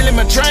tried to fill in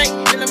my drink.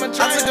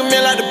 I took a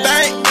meal out the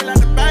bank.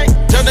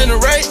 Jumped in the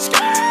race.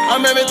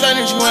 I'm everything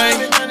that you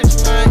ain't.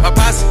 My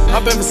posse,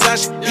 hop in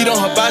Versace, eat on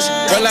hibachi,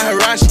 run like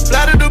Hirashi.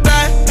 Fly to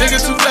Dubai, nigga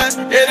too fly,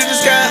 head to the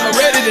sky, I'm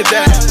ready to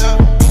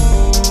die.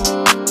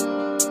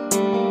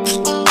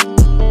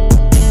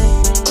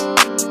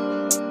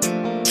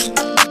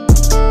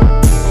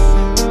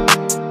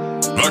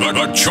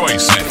 The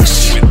Choice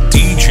Mix with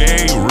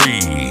DJ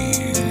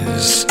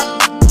Reese.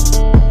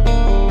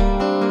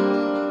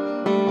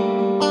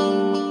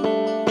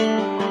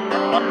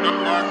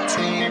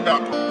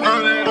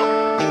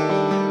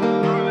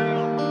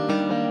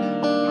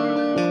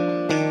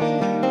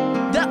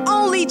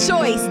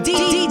 choice,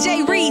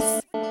 DJ Reese.